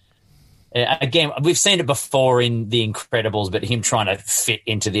liked, again, we've seen it before in The Incredibles, but him trying to fit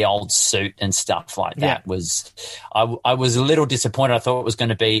into the old suit and stuff like that was, I was a little disappointed. I thought it was going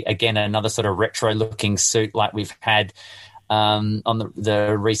to be, again, another sort of retro looking suit like we've had on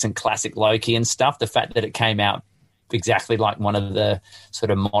the recent classic Loki and stuff. The fact that it came out exactly like one of the sort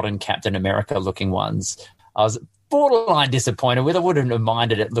of modern Captain America looking ones, I was borderline disappointed with. I wouldn't have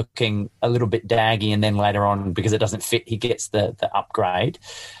minded it looking a little bit daggy, and then later on, because it doesn't fit, he gets the upgrade.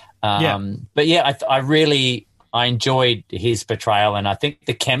 But I enjoyed his portrayal, and I think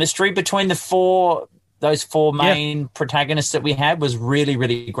the chemistry between those four main protagonists that we had was really,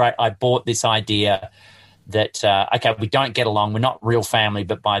 really great. I bought this idea that we don't get along, we're not real family,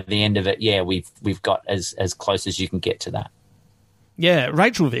 but by the end of it, we've got as close as you can get to that. Yeah,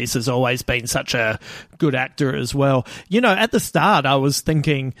 Rachel Weisz has always been such a good actor as well. At the start, I was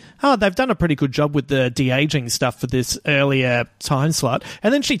thinking, they've done a pretty good job with the de-aging stuff for this earlier time slot.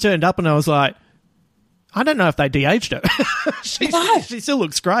 And then she turned up and I was like, I don't know if they de-aged her. She still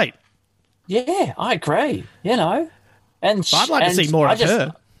looks great. Yeah, I agree, And I'd like to see more of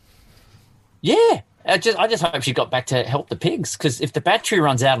her. Yeah. I just hope she got back to help the pigs, because if the battery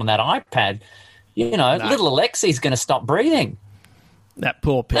runs out on that iPad, little Alexi's going to stop breathing. That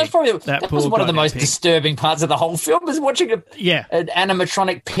poor pig. That was one of the most disturbing parts of the whole film, is watching an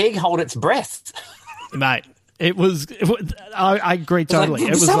animatronic pig hold its breath. Mate, it was I agree totally. It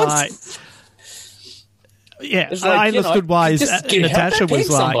was like... Yeah, like, I understood why Natasha was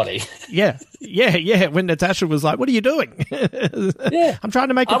like, somebody. When Natasha was like, what are you doing? I'm trying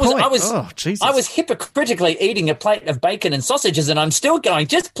to make a point. Jesus. I was hypocritically eating a plate of bacon and sausages, and I'm still going,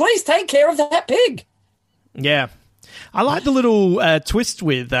 just please take care of that pig. Yeah. I like the little twist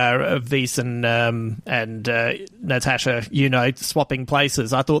with Weisz and Natasha, swapping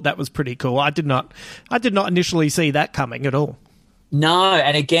places. I thought that was pretty cool. I did not initially see that coming at all. No,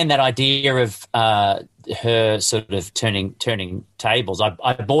 and again, that idea of her sort of turning tables,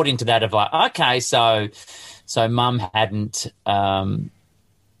 I bought into that of like, okay, so Mum hadn't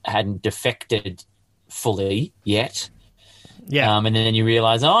defected fully yet, and then you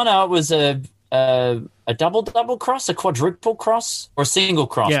realise, oh no, it was a double cross, a quadruple cross, or a single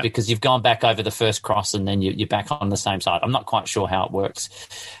cross, because you've gone back over the first cross and then you're back on the same side. I'm not quite sure how it works.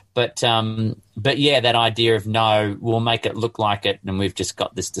 But that idea of, no, we'll make it look like it, and we've just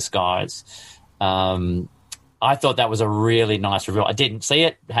got this disguise. I thought that was a really nice reveal. I didn't see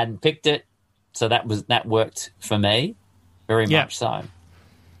it, hadn't picked it, so that worked for me very much so.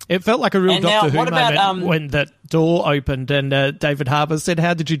 It felt like a real Doctor Who moment when that door opened and David Harbour said,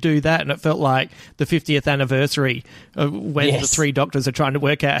 how did you do that? And it felt like the 50th anniversary when the three doctors are trying to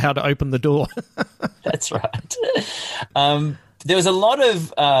work out how to open the door. That's right. There was a lot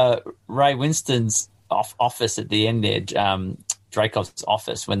of Ray Winston's office at the end there, Dracov's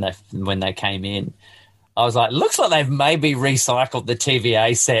office, when they came in. I was like, looks like they've maybe recycled the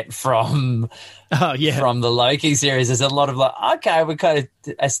TVA set from from the Loki series. There's a lot of like, okay, we kind of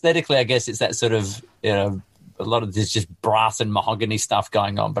aesthetically, I guess it's that sort of, you know, a lot of this just brass and mahogany stuff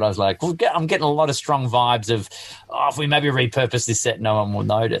going on. But I was like, I'm getting a lot of strong vibes of, if we maybe repurpose this set, no one will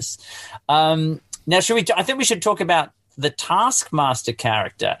notice. Now, I think we should talk about the Taskmaster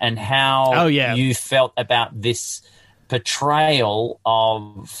character and how you felt about this portrayal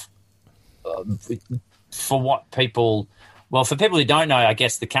of, for people who don't know, I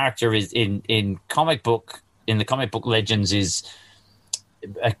guess the character is in the comic book legends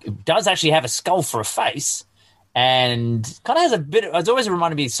does actually have a skull for a face, and kind of has a bit. It's always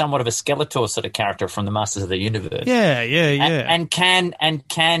reminded me somewhat of a Skeletor sort of character from the Masters of the Universe. Yeah. And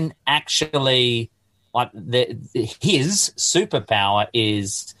can actually, like, his superpower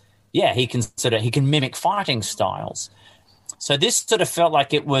is he can mimic fighting styles. So this sort of felt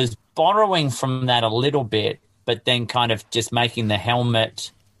like it was borrowing from that a little bit, but then kind of just making the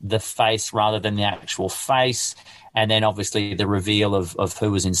helmet the face rather than the actual face. And then obviously the reveal of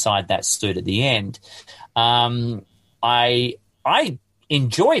who was inside that suit at the end. I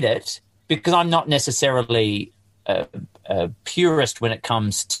enjoyed it because I'm not necessarily a purist when it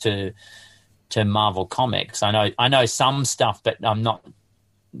comes to Marvel Comics. I know some stuff, but I'm not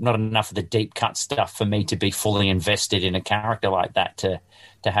enough of the deep cut stuff for me to be fully invested in a character like that to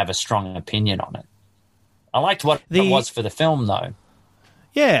have a strong opinion on it. I liked what it was for the film, though.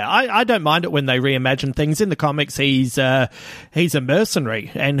 Yeah, I don't mind it when they reimagine things. In the comics, he's a mercenary,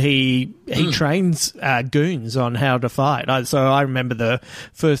 and he trains goons on how to fight. So I remember the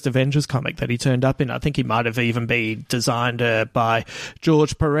first Avengers comic that he turned up in. I think he might have even been designed by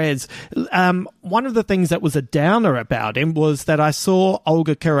George Perez. One of the things that was a downer about him was that I saw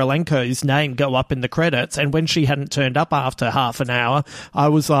Olga Kurylenko's name go up in the credits, and when she hadn't turned up after half an hour, I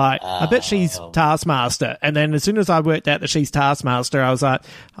was like, I bet she's Taskmaster. And then as soon as I worked out that she's Taskmaster, I was like,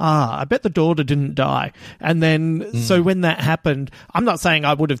 I bet the daughter didn't die. And then, so when that happened, I'm not saying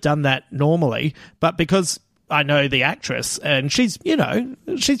I would have done that normally, but because I know the actress and she's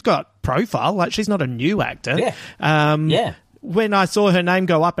got profile, like she's not a new actor. When I saw her name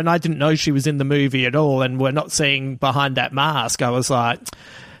go up and I didn't know she was in the movie at all and we're not seeing behind that mask, I was like,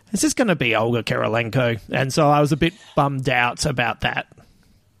 is this going to be Olga Kurylenko? And so I was a bit bummed out about that.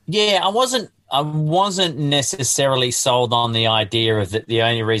 Yeah, I wasn't necessarily sold on the idea of that the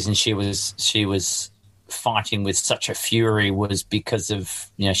only reason she was fighting with such a fury was because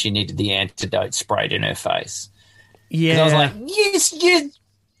of, she needed the antidote sprayed in her face. Yeah. I was like, yes,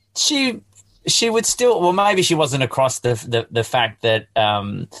 she would still, well, maybe she wasn't across the fact that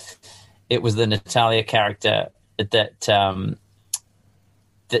it was the Natalia character that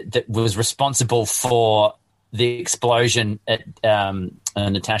was responsible for the explosion at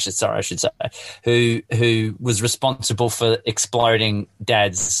Natasha, sorry, I should say, who was responsible for exploding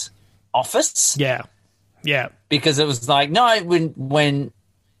Dad's office. Yeah. Because it was like, no, when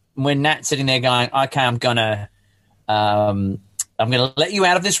Nat's sitting there going, okay, I'm gonna let you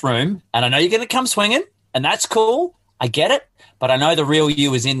out of this room, and I know you're gonna come swinging, and that's cool. I get it, but I know the real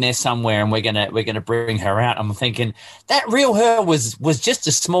you is in there somewhere, and we're gonna bring her out. I'm thinking that real her was just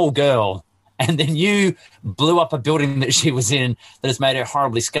a small girl. And then you blew up a building that she was in that has made her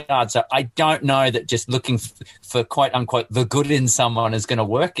horribly scarred. So I don't know that just looking for quote unquote the good in someone is going to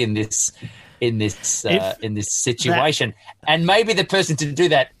work in this situation. And maybe the person to do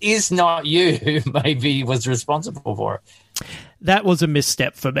that is not you, who maybe was responsible for it. That was a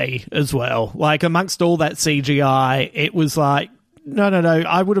misstep for me as well. Like, amongst all that CGI, it was like, no.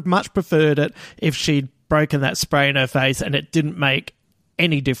 I would have much preferred it if she'd broken that spray in her face and it didn't make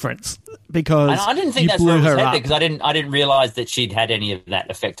any difference, because I didn't think that's where it was headed, because I didn't realize that she'd had any of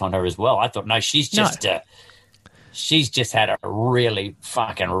that effect on her as well. I thought, no, she's just had a really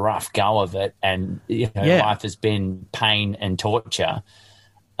fucking rough go of it, and life has been pain and torture.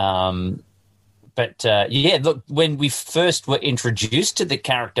 Look, when we first were introduced to the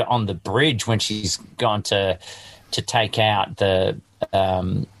character on the bridge, when she's gone to take out the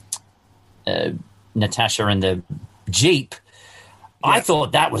Natasha in the Jeep. I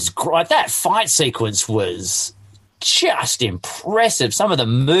thought that was great. That fight sequence was just impressive. Some of the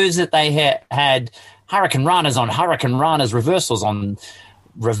moves that they had, Hurricane Ranas on Hurricane Ranas, reversals on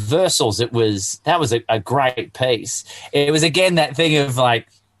reversals. That was a great piece. It was, again, that thing of like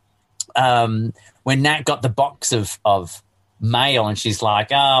when Nat got the box of mail and she's like,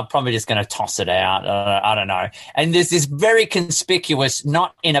 probably just going to toss it out. I don't know. And there's this very conspicuous,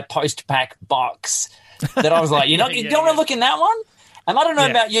 not in a post-pack box, that I was like, you don't want to look in that one? And I don't know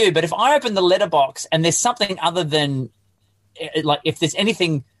about you, but if I open the letterbox and there's something other than, like, if there's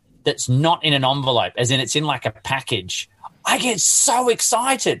anything that's not in an envelope, as in it's in like a package, I get so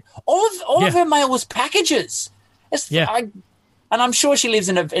excited. All of her mail was packages. And I'm sure she lives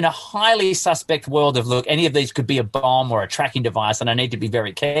in a highly suspect world of, look, any of these could be a bomb or a tracking device, and I need to be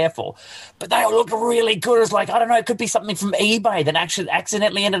very careful. But they all look really good. It's like, I don't know, it could be something from eBay that actually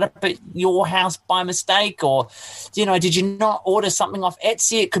accidentally ended up at your house by mistake, or, you know, did you not order something off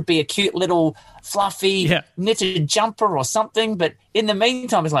Etsy? It could be a cute little fluffy knitted jumper or something. But in the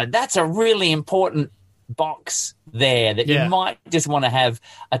meantime, it's like, that's a really important box there that you might just want to have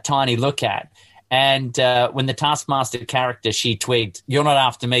a tiny look at. And when the Taskmaster character, she twigged, you're not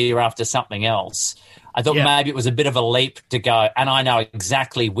after me, you're after something else. I thought maybe it was a bit of a leap to go, and I know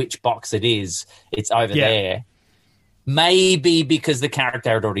exactly which box it is. It's over there. Maybe because the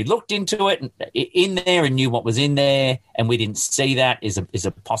character had already looked into it in there and knew what was in there, and we didn't see that is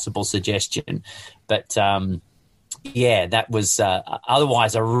a possible suggestion. But, that was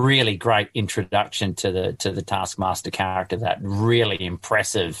otherwise a really great introduction to the Taskmaster character, that really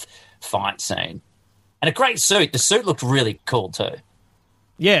impressive fight scene. And a great suit. The suit looked really cool too.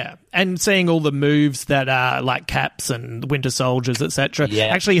 Yeah, and seeing all the moves that are like Caps and Winter Soldiers, etc. Yeah.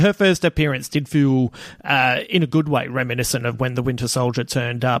 Actually, her first appearance did feel, in a good way, reminiscent of when the Winter Soldier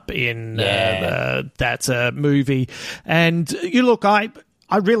turned up in that movie. And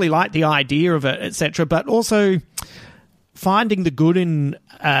I really like the idea of it, etc. But also finding the good in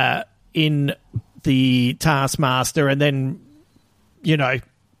the Taskmaster, and then, you know,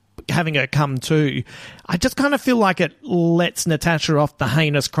 having her come to, I just kind of feel like it lets Natasha off the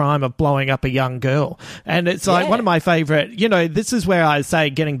heinous crime of blowing up a young girl. And it's like one of my favourite, you know, this is where I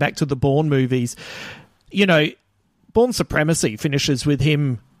say, getting back to the Bourne movies, you know, Bourne Supremacy finishes with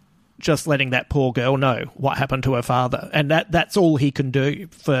him just letting that poor girl know what happened to her father. And that's all he can do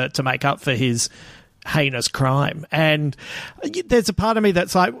to make up for his heinous crime. And there's a part of me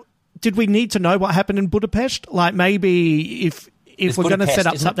that's like, did we need to know what happened in Budapest? Like, maybe if we're going to set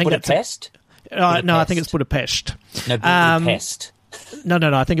up something Budapest? No, I think it's Budapest. No, Budapest.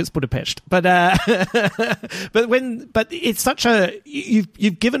 No, I think it's Budapest. But but it's such a,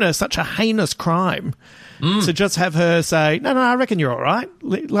 you've given her such a heinous crime to just have her say, no, I reckon you're all right.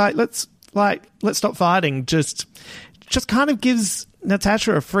 Let's stop fighting. Just kind of gives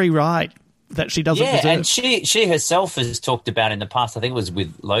Natasha a free ride that she doesn't deserve. And she herself has talked about in the past, I think it was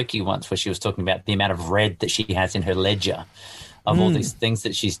with Loki once, where she was talking about the amount of red that she has in her ledger of all these things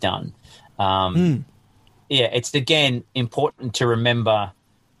that she's done. It's, again, important to remember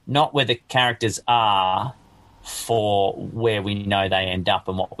not where the characters are for where we know they end up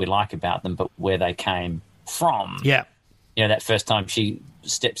and what we like about them, but where they came from. Yeah. You know, that first time she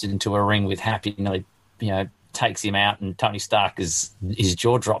steps into a ring with Happy, nearly, you know, takes him out, and Tony Stark, his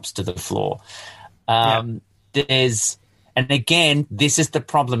jaw drops to the floor. And again, this is the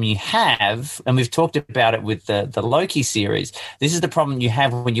problem you have, and we've talked about it with the Loki series. This is the problem you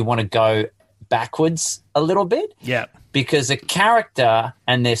have when you want to go backwards a little bit. Yeah. Because a character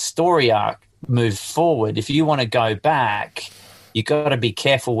and their story arc move forward. If you want to go back, you got to be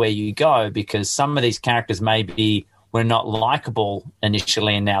careful where you go, because some of these characters maybe were not likable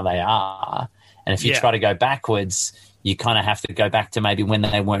initially and now they are. And if you try to go backwards, you kind of have to go back to maybe when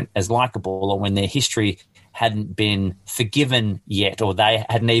they weren't as likable, or when their history hadn't been forgiven yet, or they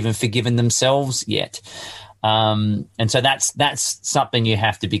hadn't even forgiven themselves yet. And so that's something you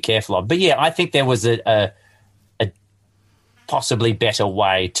have to be careful of. But yeah, I think there was a possibly better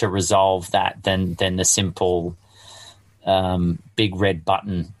way to resolve that than the simple big red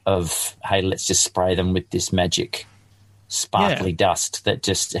button of, hey, let's just spray them with this magic sparkly dust that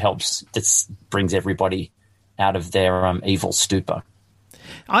just helps, that brings everybody out of their evil stupor.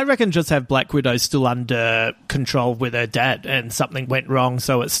 I reckon just have Black Widow still under control with her dad, and something went wrong,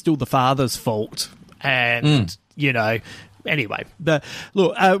 so it's still the father's fault. And, you know, anyway.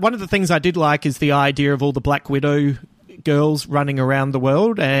 One of the things I did like is the idea of all the Black Widow girls running around the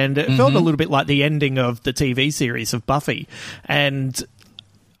world, and it felt a little bit like the ending of the TV series of Buffy. And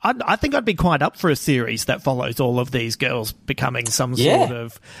I think I'd be quite up for a series that follows all of these girls becoming some sort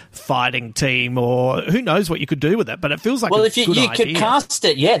of fighting team, or who knows what you could do with it. But it feels like if you could cast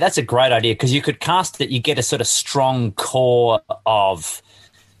it, that's a great idea, because you could cast it. You get a sort of strong core of,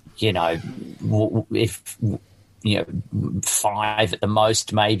 you know, if you know 5 at the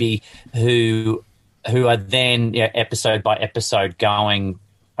most, maybe, who are then, you know, episode by episode going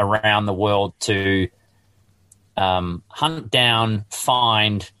around the world to hunt down,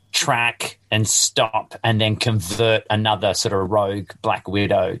 find, track, and stop, and then convert another sort of rogue Black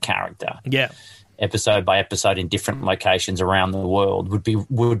Widow character. Yeah. episode by episode in different locations around the world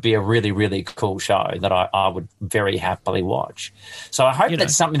would be a really, really cool show that I would very happily watch. So I hope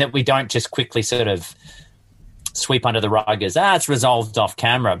that's something that we don't just quickly sort of sweep under the rug as it's resolved off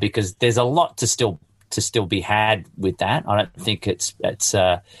camera, because there's a lot to still be had with that. I don't think it's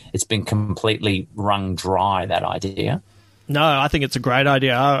been completely wrung dry, that idea. No, I think it's a great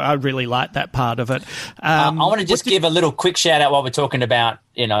idea. I really like that part of it. I want to just give a little quick shout out while we're talking about,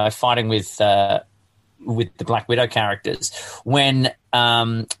 fighting with the Black Widow characters. When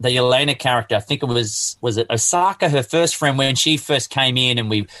the Yelena character, I think was it Osaka, her first friend, when she first came in and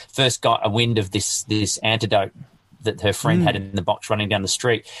we first got a wind of this antidote that her friend had in the box running down the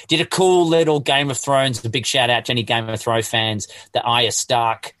street, did a cool little Game of Thrones, a big shout out to any Game of Thrones fans, that Arya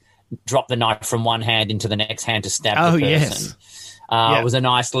Stark dropped the knife from one hand into the next hand to stab the person. Yes. It was a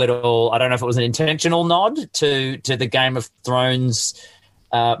nice little, I don't know if it was an intentional nod to the Game of Thrones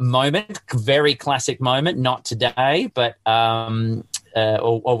moment, very classic moment, not today, but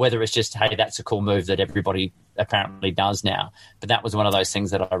or whether it's just, hey, that's a cool move that everybody apparently does now. But that was one of those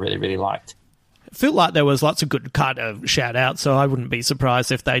things that I really, really liked. It felt like there was lots of good kind of shout-outs, so I wouldn't be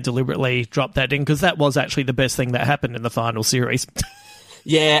surprised if they deliberately dropped that in, because that was actually the best thing that happened in the final series.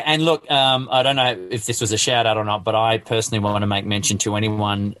 Yeah, and look, I don't know if this was a shout-out or not, but I personally want to make mention to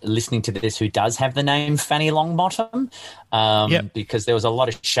anyone listening to this who does have the name Fanny Longbottom, because there was a lot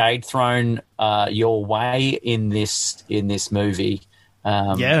of shade thrown your way in this movie.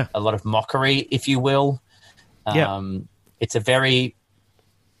 A lot of mockery, if you will. It's a very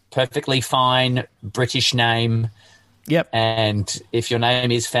perfectly fine British name. Yep. And if your name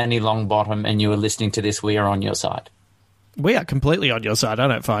is Fanny Longbottom and you are listening to this, we are on your side. We are completely on your side. I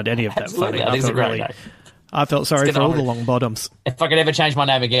don't find any of that funny. I felt sorry for all the long bottoms. If I could ever change my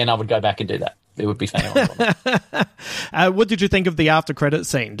name again, I would go back and do that. It would be funny. What did you think of the after credit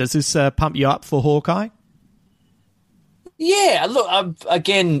scene? Does this pump you up for Hawkeye? Yeah, look,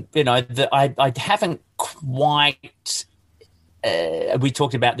 again, I haven't quite. We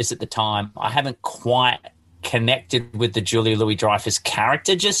talked about this at the time. I haven't quite connected with the Julia Louis-Dreyfus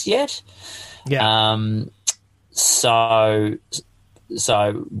character just yet. Yeah. So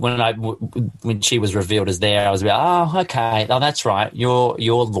when she was revealed as there, I was like, okay, that's right, you're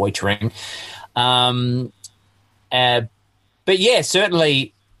loitering. But yeah,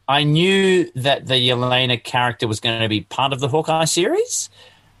 certainly I knew that the Yelena character was going to be part of the Hawkeye series,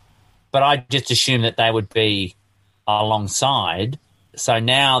 but I just assumed that they would be alongside. So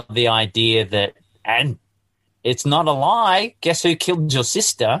now the idea that, and it's not a lie, guess who killed your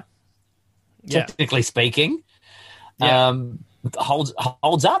sister? Technically speaking.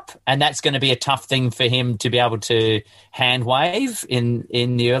 Holds up, and that's going to be a tough thing for him to be able to hand wave in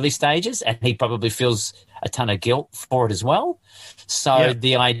the early stages, and he probably feels a ton of guilt for it as well. So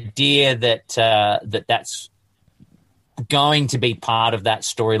the idea that that's going to be part of that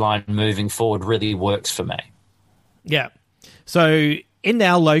storyline moving forward really works for me. Yeah. So in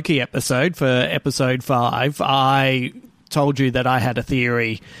our Loki episode for episode 5, I told you that I had a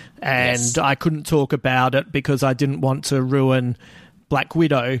theory, and I couldn't talk about it because I didn't want to ruin Black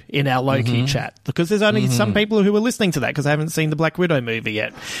Widow in our Loki chat, because there's only some people who are listening to that because they haven't seen the Black Widow movie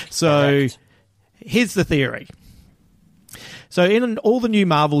yet. So here's the theory. So in all the new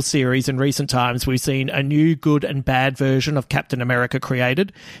Marvel series in recent times, we've seen a new good and bad version of Captain America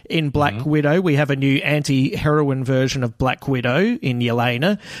created. In Black Widow, we have a new anti-heroine version of Black Widow in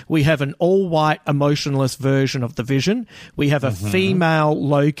Yelena. We have an all-white, emotionless version of the Vision. We have a female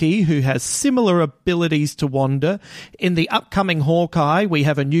Loki who has similar abilities to Wanda. In the upcoming Hawkeye, we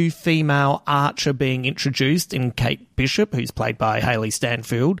have a new female Archer being introduced in Kate Bishop, who's played by Hayley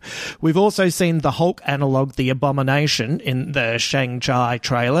Stanfield. We've also seen the Hulk analogue, the Abomination, in the Shang-Chi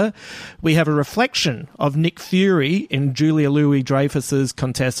trailer. We have a reflection of Nick Fury in Julia Louis-Dreyfus's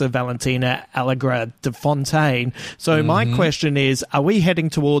Contessa Valentina Allegra de Fontaine. So my question is, are we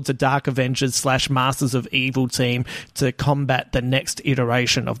heading towards a Dark Avengers / Masters of Evil team to combat the next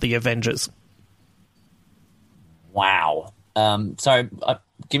iteration of the Avengers? Wow. So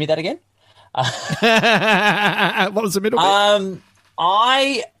give me that again. What was the middle bit?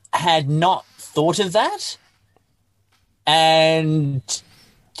 I had not thought of that, and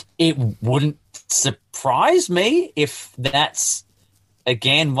it wouldn't surprise me if that's,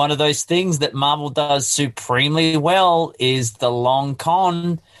 again, one of those things that Marvel does supremely well, is the long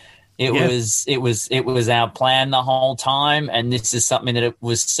con. It was our plan the whole time, and this is something that it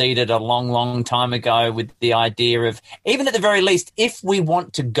was seeded a long, long time ago, with the idea of, even at the very least, if we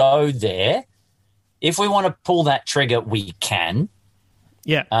want to go there, if we want to pull that trigger, we can.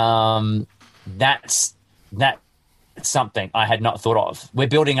 Yeah. That something I had not thought of. We're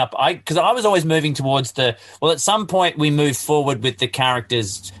building up, because I was always moving towards at some point we move forward with the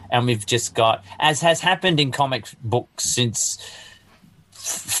characters, and we've just got, as has happened in comic books since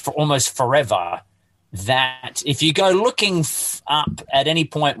almost forever, that if you go looking up at any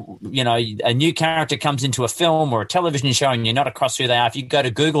point, a new character comes into a film or a television show and you're not across who they are, if you go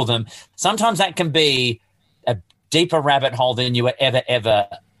to Google them, sometimes that can be a deeper rabbit hole than you were ever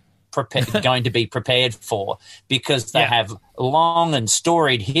going to be prepared for, because they have long and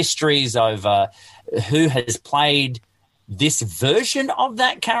storied histories over who has played this version of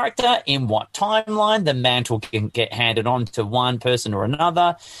that character in what timeline. The mantle can get handed on to one person or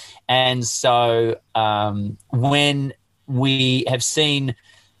another. And so when we have seen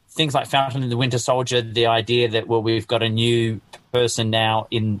things like Falcon and the Winter Soldier, the idea that, we've got a new person now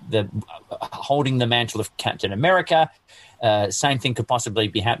in holding the mantle of Captain America. Same thing could possibly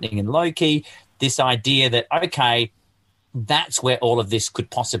be happening in Loki. This idea that, okay, that's where all of this could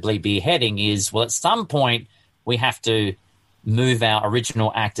possibly be heading is, at some point we have to move our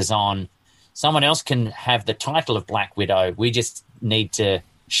original actors on. Someone else can have the title of Black Widow. We just need to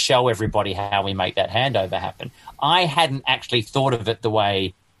show everybody how we make that handover happen. I hadn't actually thought of it the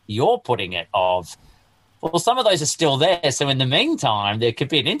way you're putting it of, some of those are still there. So in the meantime, there could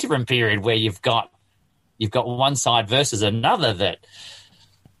be an interim period where you've got one side versus another that,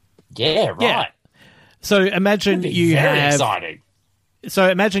 right. Yeah. So imagine you have exciting. So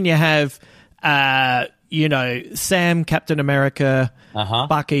imagine you have, Sam, Captain America,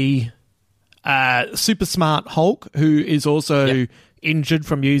 Bucky, super smart Hulk, who is also injured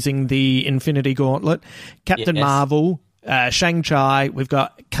from using the Infinity Gauntlet, Captain Marvel, Shang-Chi. We've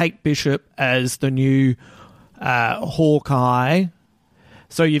got Kate Bishop as the new Hawkeye.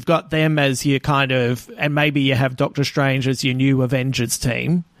 So you've got them as your kind of, and maybe you have Doctor Strange as your new Avengers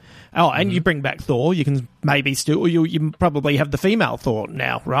team. Oh, and you bring back Thor. You can maybe still, you probably have the female Thor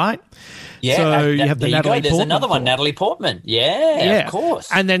now, right? Yeah. So you have the Natalie Portman. There's another one, Thor. Natalie Portman. Yeah, of course.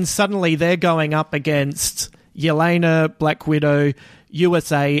 And then suddenly they're going up against Yelena, Black Widow,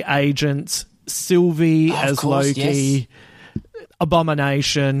 USA Agent, Sylvie as Loki,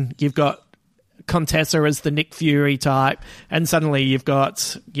 Abomination. You've got Contessa as the Nick Fury type, and suddenly you've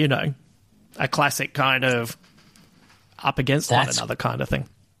got, a classic kind of up against one another kind of thing.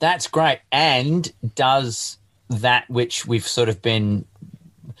 That's great, and does that which we've sort of been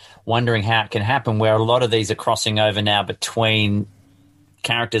wondering how it can happen, where a lot of these are crossing over now between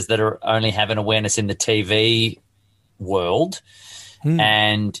characters that are only have an awareness in the TV world.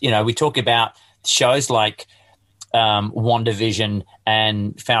 And, we talk about shows like WandaVision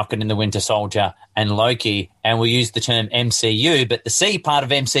and Falcon and the Winter Soldier and Loki, and we use the term MCU, but the C part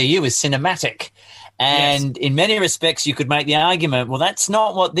of MCU is cinematic. And in many respects, you could make the argument, that's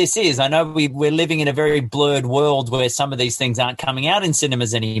not what this is. I know we're living in a very blurred world where some of these things aren't coming out in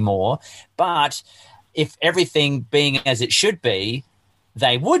cinemas anymore, but if everything being as it should be,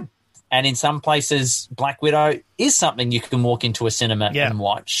 they would. And in some places, Black Widow is something you can walk into a cinema and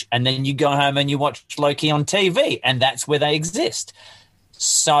watch. And then you go home and you watch Loki on TV, and that's where they exist.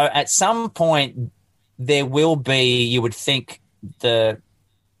 So at some point, there will be, you would think,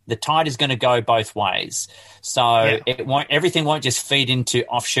 the tide is going to go both ways. So everything won't just feed into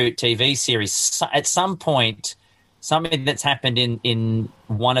offshoot TV series. So at some point, something that's happened in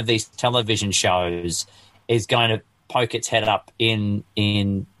one of these television shows is going to poke its head up in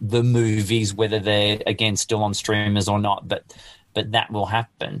the movies, whether they're again still on streamers or not, but that will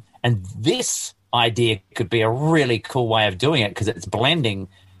happen. And this idea could be a really cool way of doing it, because it's blending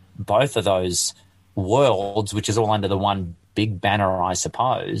both of those worlds, which is all under the one big banner, I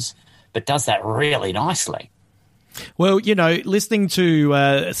suppose, but does that really nicely. Well, listening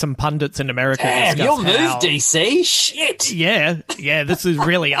to some pundits in America. Damn, you'll move, DC. Shit. Yeah, this is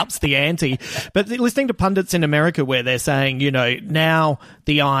really ups the ante. But listening to pundits in America where they're saying, now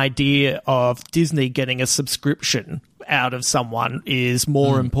the idea of Disney getting a subscription out of someone is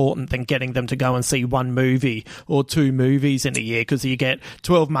more important than getting them to go and see one movie or two movies in a year, because you get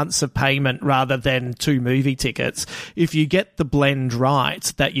 12 months of payment rather than 2 movie tickets. If you get the blend right,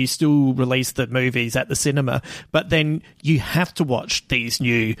 that you still release the movies at the cinema, but then you have to watch these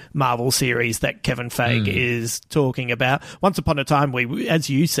new Marvel series that Kevin Feige is talking about. Once upon a time, as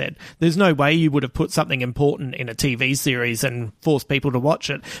you said, there's no way you would have put something important in a TV series and forced people to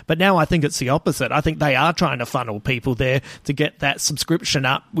watch it. But now I think it's the opposite. I think they are trying to funnel people there to get that subscription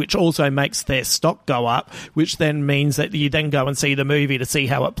up, which also makes their stock go up, which then means that you then go and see the movie to see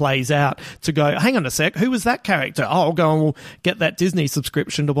how it plays out, to go, hang on a sec, who was that character? Oh, I'll go and get that Disney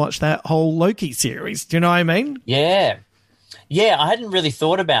subscription to watch that whole Loki series. Do you know what I mean? Yeah, I hadn't really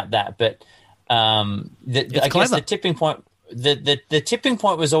thought about that, but I guess the tipping point. The tipping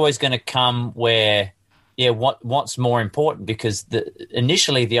point was always going to come where, what's more important? Because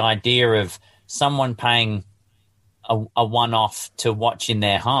initially the idea of someone paying a one-off to watch in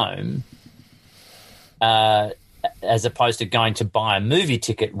their home, as opposed to going to buy a movie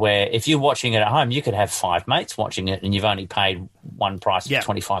ticket, where if you're watching it at home, you could have 5 mates watching it, and you've only paid one price of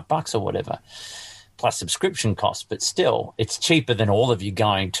 $25 or whatever, plus subscription costs. But still, it's cheaper than all of you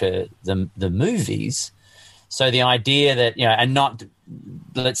going to the movies. So the idea that, and not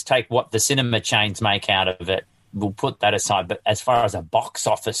let's take what the cinema chains make out of it, we'll put that aside. But as far as a box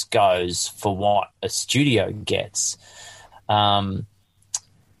office goes for what a studio gets, I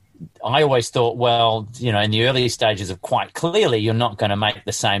always thought, well, in the early stages of Quite Clearly, you're not going to make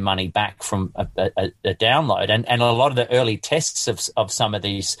the same money back from a download. And a lot of the early tests of some of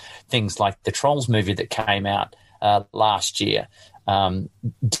these things, like the Trolls movie that came out last year,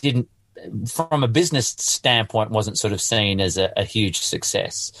 didn't, from a business standpoint, wasn't sort of seen as a huge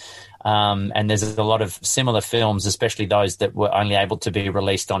success. And there's a lot of similar films, especially those that were only able to be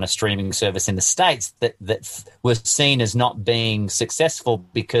released on a streaming service in the States, that were seen as not being successful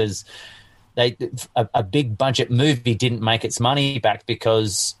because a big budget movie didn't make its money back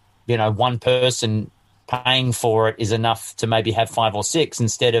because, one person paying for it is enough to maybe have 5 or 6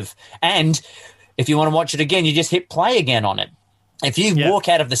 instead of, and if you want to watch it again, you just hit play again on it. If you walk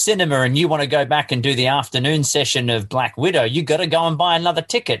out of the cinema and you want to go back and do the afternoon session of Black Widow, you got to go and buy another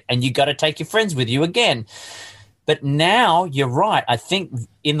ticket, and you got to take your friends with you again. But now you're right. I think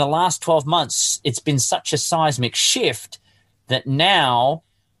in the last 12 months, it's been such a seismic shift that now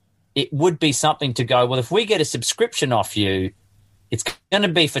it would be something to go, well, if we get a subscription off you, it's going to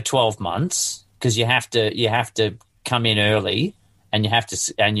be for 12 months because you have to come in early. And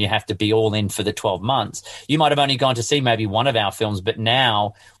you have to be all in for the 12 months. You might have only gone to see maybe one of our films, but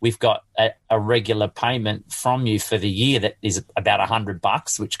now we've got a regular payment from you for the year that is about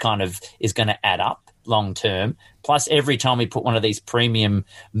 $100, which kind of is going to add up long term. Plus, every time we put one of these premium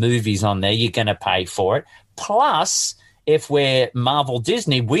movies on there, you're going to pay for it. Plus, if we're Marvel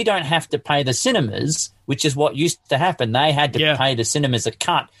Disney, we don't have to pay the cinemas, which is what used to happen. They had to pay the cinemas a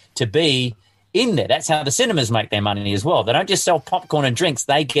cut to be in there. That's how the cinemas make their money as well. They don't just sell popcorn and drinks.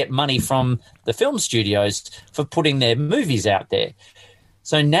 They get money from the film studios for putting their movies out there.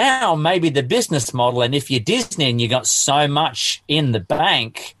 So now maybe the business model, and if you're Disney and you got so much in the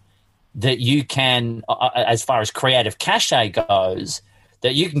bank that you can, as far as creative cachet goes,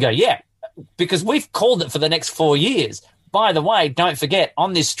 that you can go, because we've called it for the next 4 years. By the way, don't forget,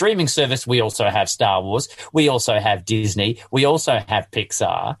 on this streaming service, we also have Star Wars. We also have Disney. We also have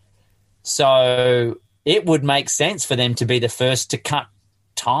Pixar. So it would make sense for them to be the first to cut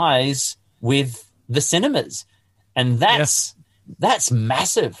ties with the cinemas. And that's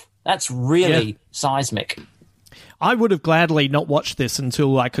massive. That's really seismic. I would have gladly not watched this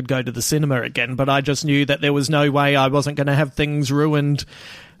until I could go to the cinema again, but I just knew that there was no way I wasn't going to have things ruined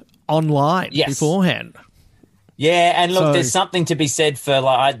online beforehand. Yeah, and look, there's something to be said for,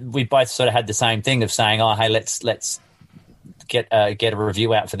 we both sort of had the same thing of saying, oh, hey, let's get a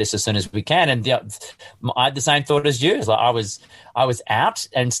review out for this as soon as we can. And I had the same thought as you. Like I was out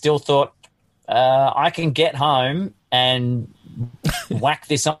and still thought I can get home and whack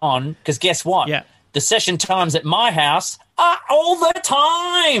this on, because guess what? Yeah. The session times at my house are all the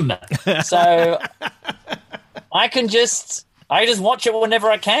time. So I just watch it whenever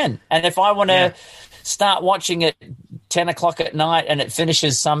I can. And if I want to start watching it 10 o'clock at night and it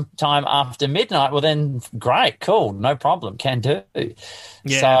finishes sometime after midnight, well then great, cool, no problem, can do.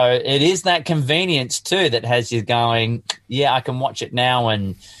 So it is that convenience too that has you going, I can watch it now,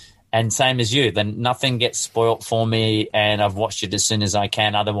 and same as you, then nothing gets spoilt for me and I've watched it as soon as I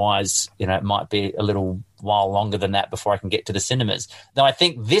can. Otherwise, it might be a little while longer than that before I can get to the cinemas. Though I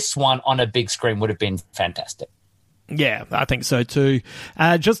think this one on a big screen would have been fantastic. Yeah, I think so too.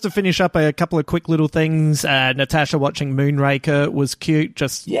 Just to finish up a couple of quick little things, Natasha watching Moonraker was cute,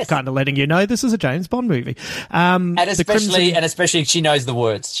 just kind of letting you know this is a James Bond movie. And especially she knows the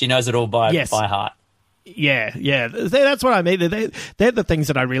words. She knows it all by heart. Yeah. That's what I mean. They're the things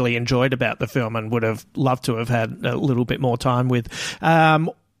that I really enjoyed about the film and would have loved to have had a little bit more time with. And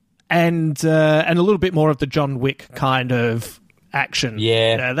a little bit more of the John Wick kind of action.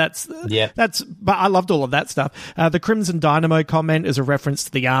 But I loved all of that stuff. The Crimson Dynamo comment is a reference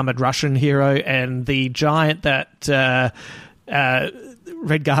to the armored Russian hero, and the giant that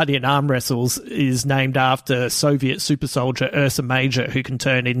Red Guardian arm wrestles is named after Soviet super soldier Ursa Major, who can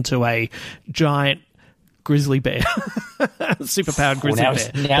turn into a giant grizzly bear. Superpowered grizzly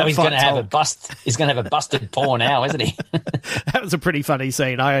bear. Now he's going to have a bust. He's going to have a busted paw now, isn't he? That was a pretty funny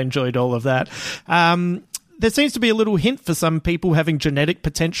scene. I enjoyed all of that. There seems to be a little hint for some people having genetic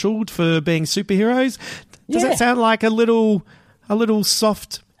potential for being superheroes. Does that sound like a little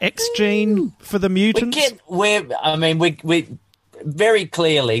soft X gene for the mutants? We very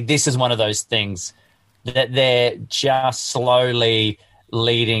clearly, this is one of those things that they're just slowly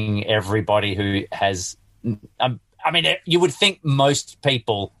leading everybody who has. You would think most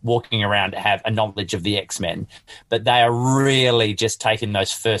people walking around have a knowledge of the X-Men, but they are really just taking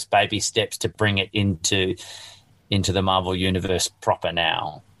those first baby steps to bring it into the Marvel Universe proper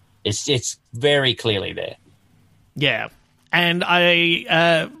now. It's very clearly there. Yeah. And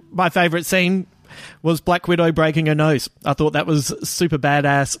my favourite scene was Black Widow breaking her nose. I thought that was super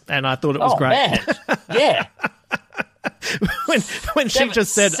badass, and I thought it was great. Man. Yeah. when she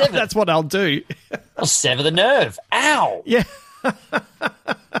just said, that's what I'll do. I'll sever the nerve. Ow. Yeah.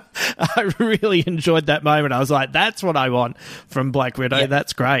 I really enjoyed that moment. I was like, that's what I want from Black Widow. Yeah.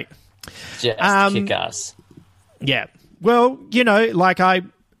 That's great. Just kick ass. Yeah. Well,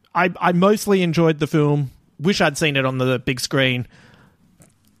 I mostly enjoyed the film. Wish I'd seen it on the big screen.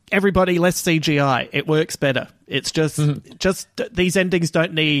 Everybody, less CGI. It works better. It's just these endings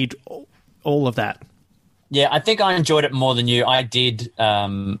don't need all of that. Yeah, I think I enjoyed it more than you. I did.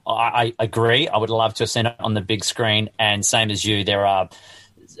 I agree. I would love to have seen it on the big screen. And same as you,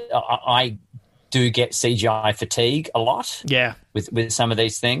 I do get CGI fatigue a lot. Yeah, with some of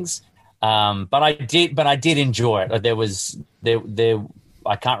these things. But I did enjoy it. There.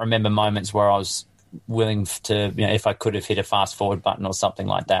 I can't remember moments where I was willing to, if I could have hit a fast forward button or something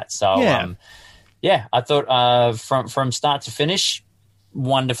like that. So I thought from start to finish,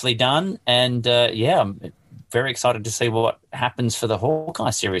 wonderfully done. And I'm very excited to see what happens for the Hawkeye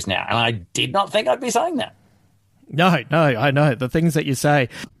series now. And I did not think I'd be saying that. No, I know the things that you say.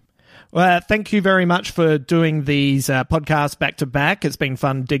 Well, thank you very much for doing these podcasts back to back. It's been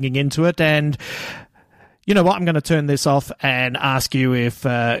fun digging into it. And you know what? I'm going to turn this off and ask you if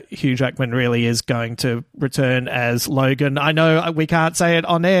Hugh Jackman really is going to return as Logan. I know we can't say it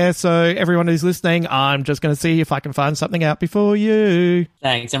on air, so everyone who's listening, I'm just going to see if I can find something out before you.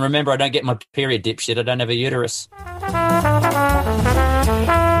 Thanks. And remember, I don't get my period, dipshit. I don't have a uterus.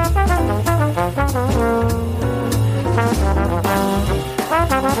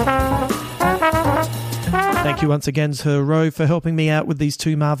 Thank you once again to Ro for helping me out with these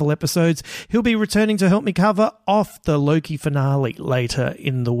 2 Marvel episodes. He'll be returning to help me cover off the Loki finale later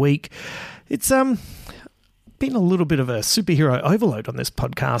in the week. It's been a little bit of a superhero overload on this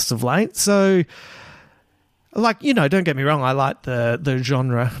podcast of late, so don't get me wrong, I like the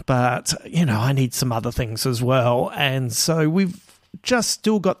genre, but I need some other things as well. And so we've just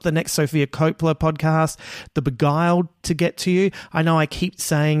still got the next Sofia Coppola podcast, The Beguiled, to get to you. I know I keep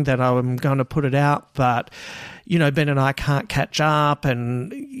saying that I'm going to put it out, but, Ben and I can't catch up, and,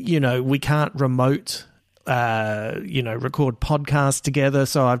 we can't remote, record podcasts together.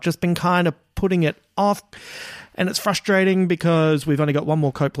 So I've just been kind of putting it off, and it's frustrating because we've only got one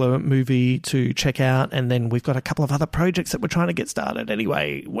more Coppola movie to check out, and then we've got a couple of other projects that we're trying to get started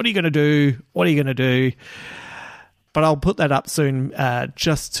anyway. What are you going to do? But I'll put that up soon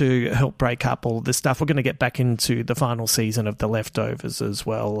just to help break up all this stuff. We're going to get back into the final season of The Leftovers as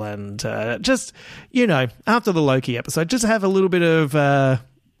well. And just, after the Loki episode, just have a little bit of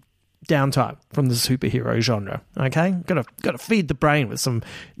downtime from the superhero genre, okay? Got to feed the brain with some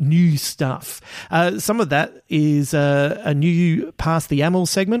new stuff. Some of that is a new Past the Amyl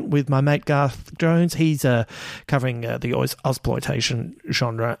segment with my mate Garth Jones. He's covering the Ozploitation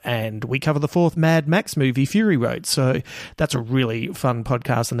genre, and we cover the 4th Mad Max movie, Fury Road. So that's a really fun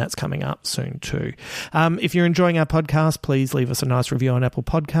podcast, and that's coming up soon too. If you're enjoying our podcast, please leave us a nice review on Apple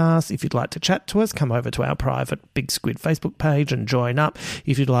Podcasts. If you'd like to chat to us, come over to our private Big Squid Facebook page and join up.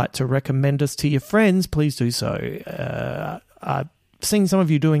 If you'd like to recommend us to your friends, please do so. I've seen some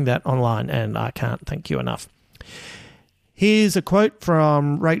of you doing that online, and I can't thank you enough. Here's a quote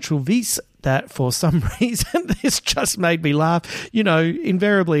from Rachel Weisz that for some reason this just made me laugh.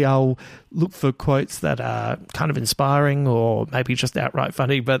 Invariably I'll look for quotes that are kind of inspiring or maybe just outright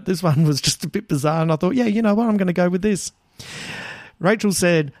funny, but this one was just a bit bizarre, and I thought, I'm going to go with this. Rachel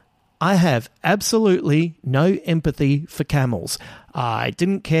said, "I have absolutely no empathy for camels. I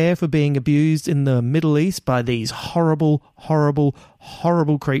didn't care for being abused in the Middle East by these horrible, horrible,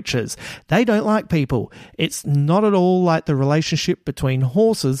 horrible creatures. They don't like people. It's not at all like the relationship between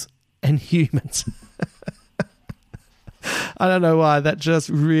horses and humans." I don't know why. That just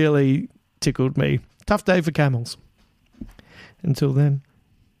really tickled me. Tough day for camels. Until then.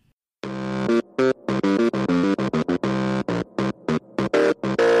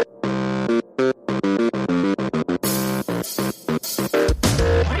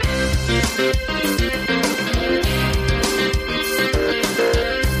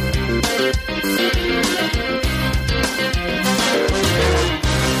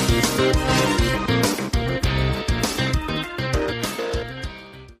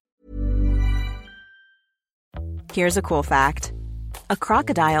 Here's a cool fact. A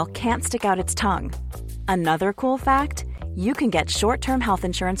crocodile can't stick out its tongue. Another cool fact, you can get short-term health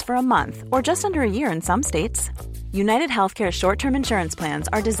insurance for a month or just under a year in some states. United Healthcare short-term insurance plans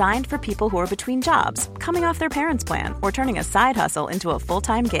are designed for people who are between jobs, coming off their parents' plan, or turning a side hustle into a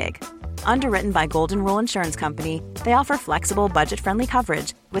full-time gig. Underwritten by Golden Rule Insurance Company, they offer flexible, budget-friendly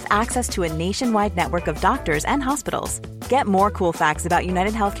coverage with access to a nationwide network of doctors and hospitals. Get more cool facts about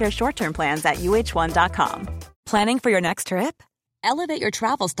United Healthcare short-term plans at uh1.com. Planning for your next trip? Elevate your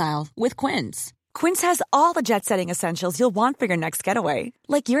travel style with Quince. Quince has all the jet-setting essentials you'll want for your next getaway,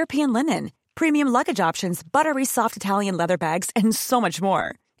 like European linen, premium luggage options, buttery soft Italian leather bags, and so much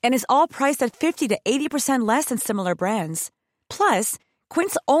more. And is all priced at 50 to 80% less than similar brands. Plus,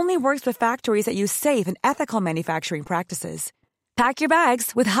 Quince only works with factories that use safe and ethical manufacturing practices. Pack your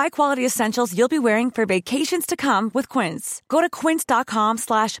bags with high-quality essentials you'll be wearing for vacations to come with Quince. Go to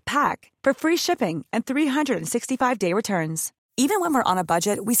quince.com/pack for free shipping and 365-day returns. Even when we're on a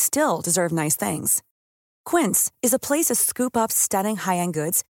budget, we still deserve nice things. Quince is a place to scoop up stunning high-end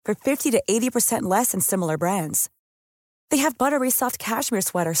goods for 50 to 80% less than similar brands. They have buttery soft cashmere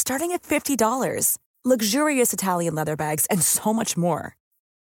sweaters starting at $50, luxurious Italian leather bags, and so much more.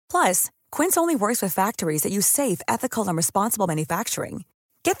 Plus, Quince only works with factories that use safe, ethical, and responsible manufacturing.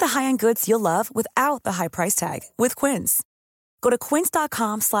 Get the high-end goods you'll love without the high price tag with Quince. Go to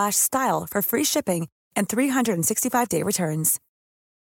quince.com/style for free shipping and 365-day returns.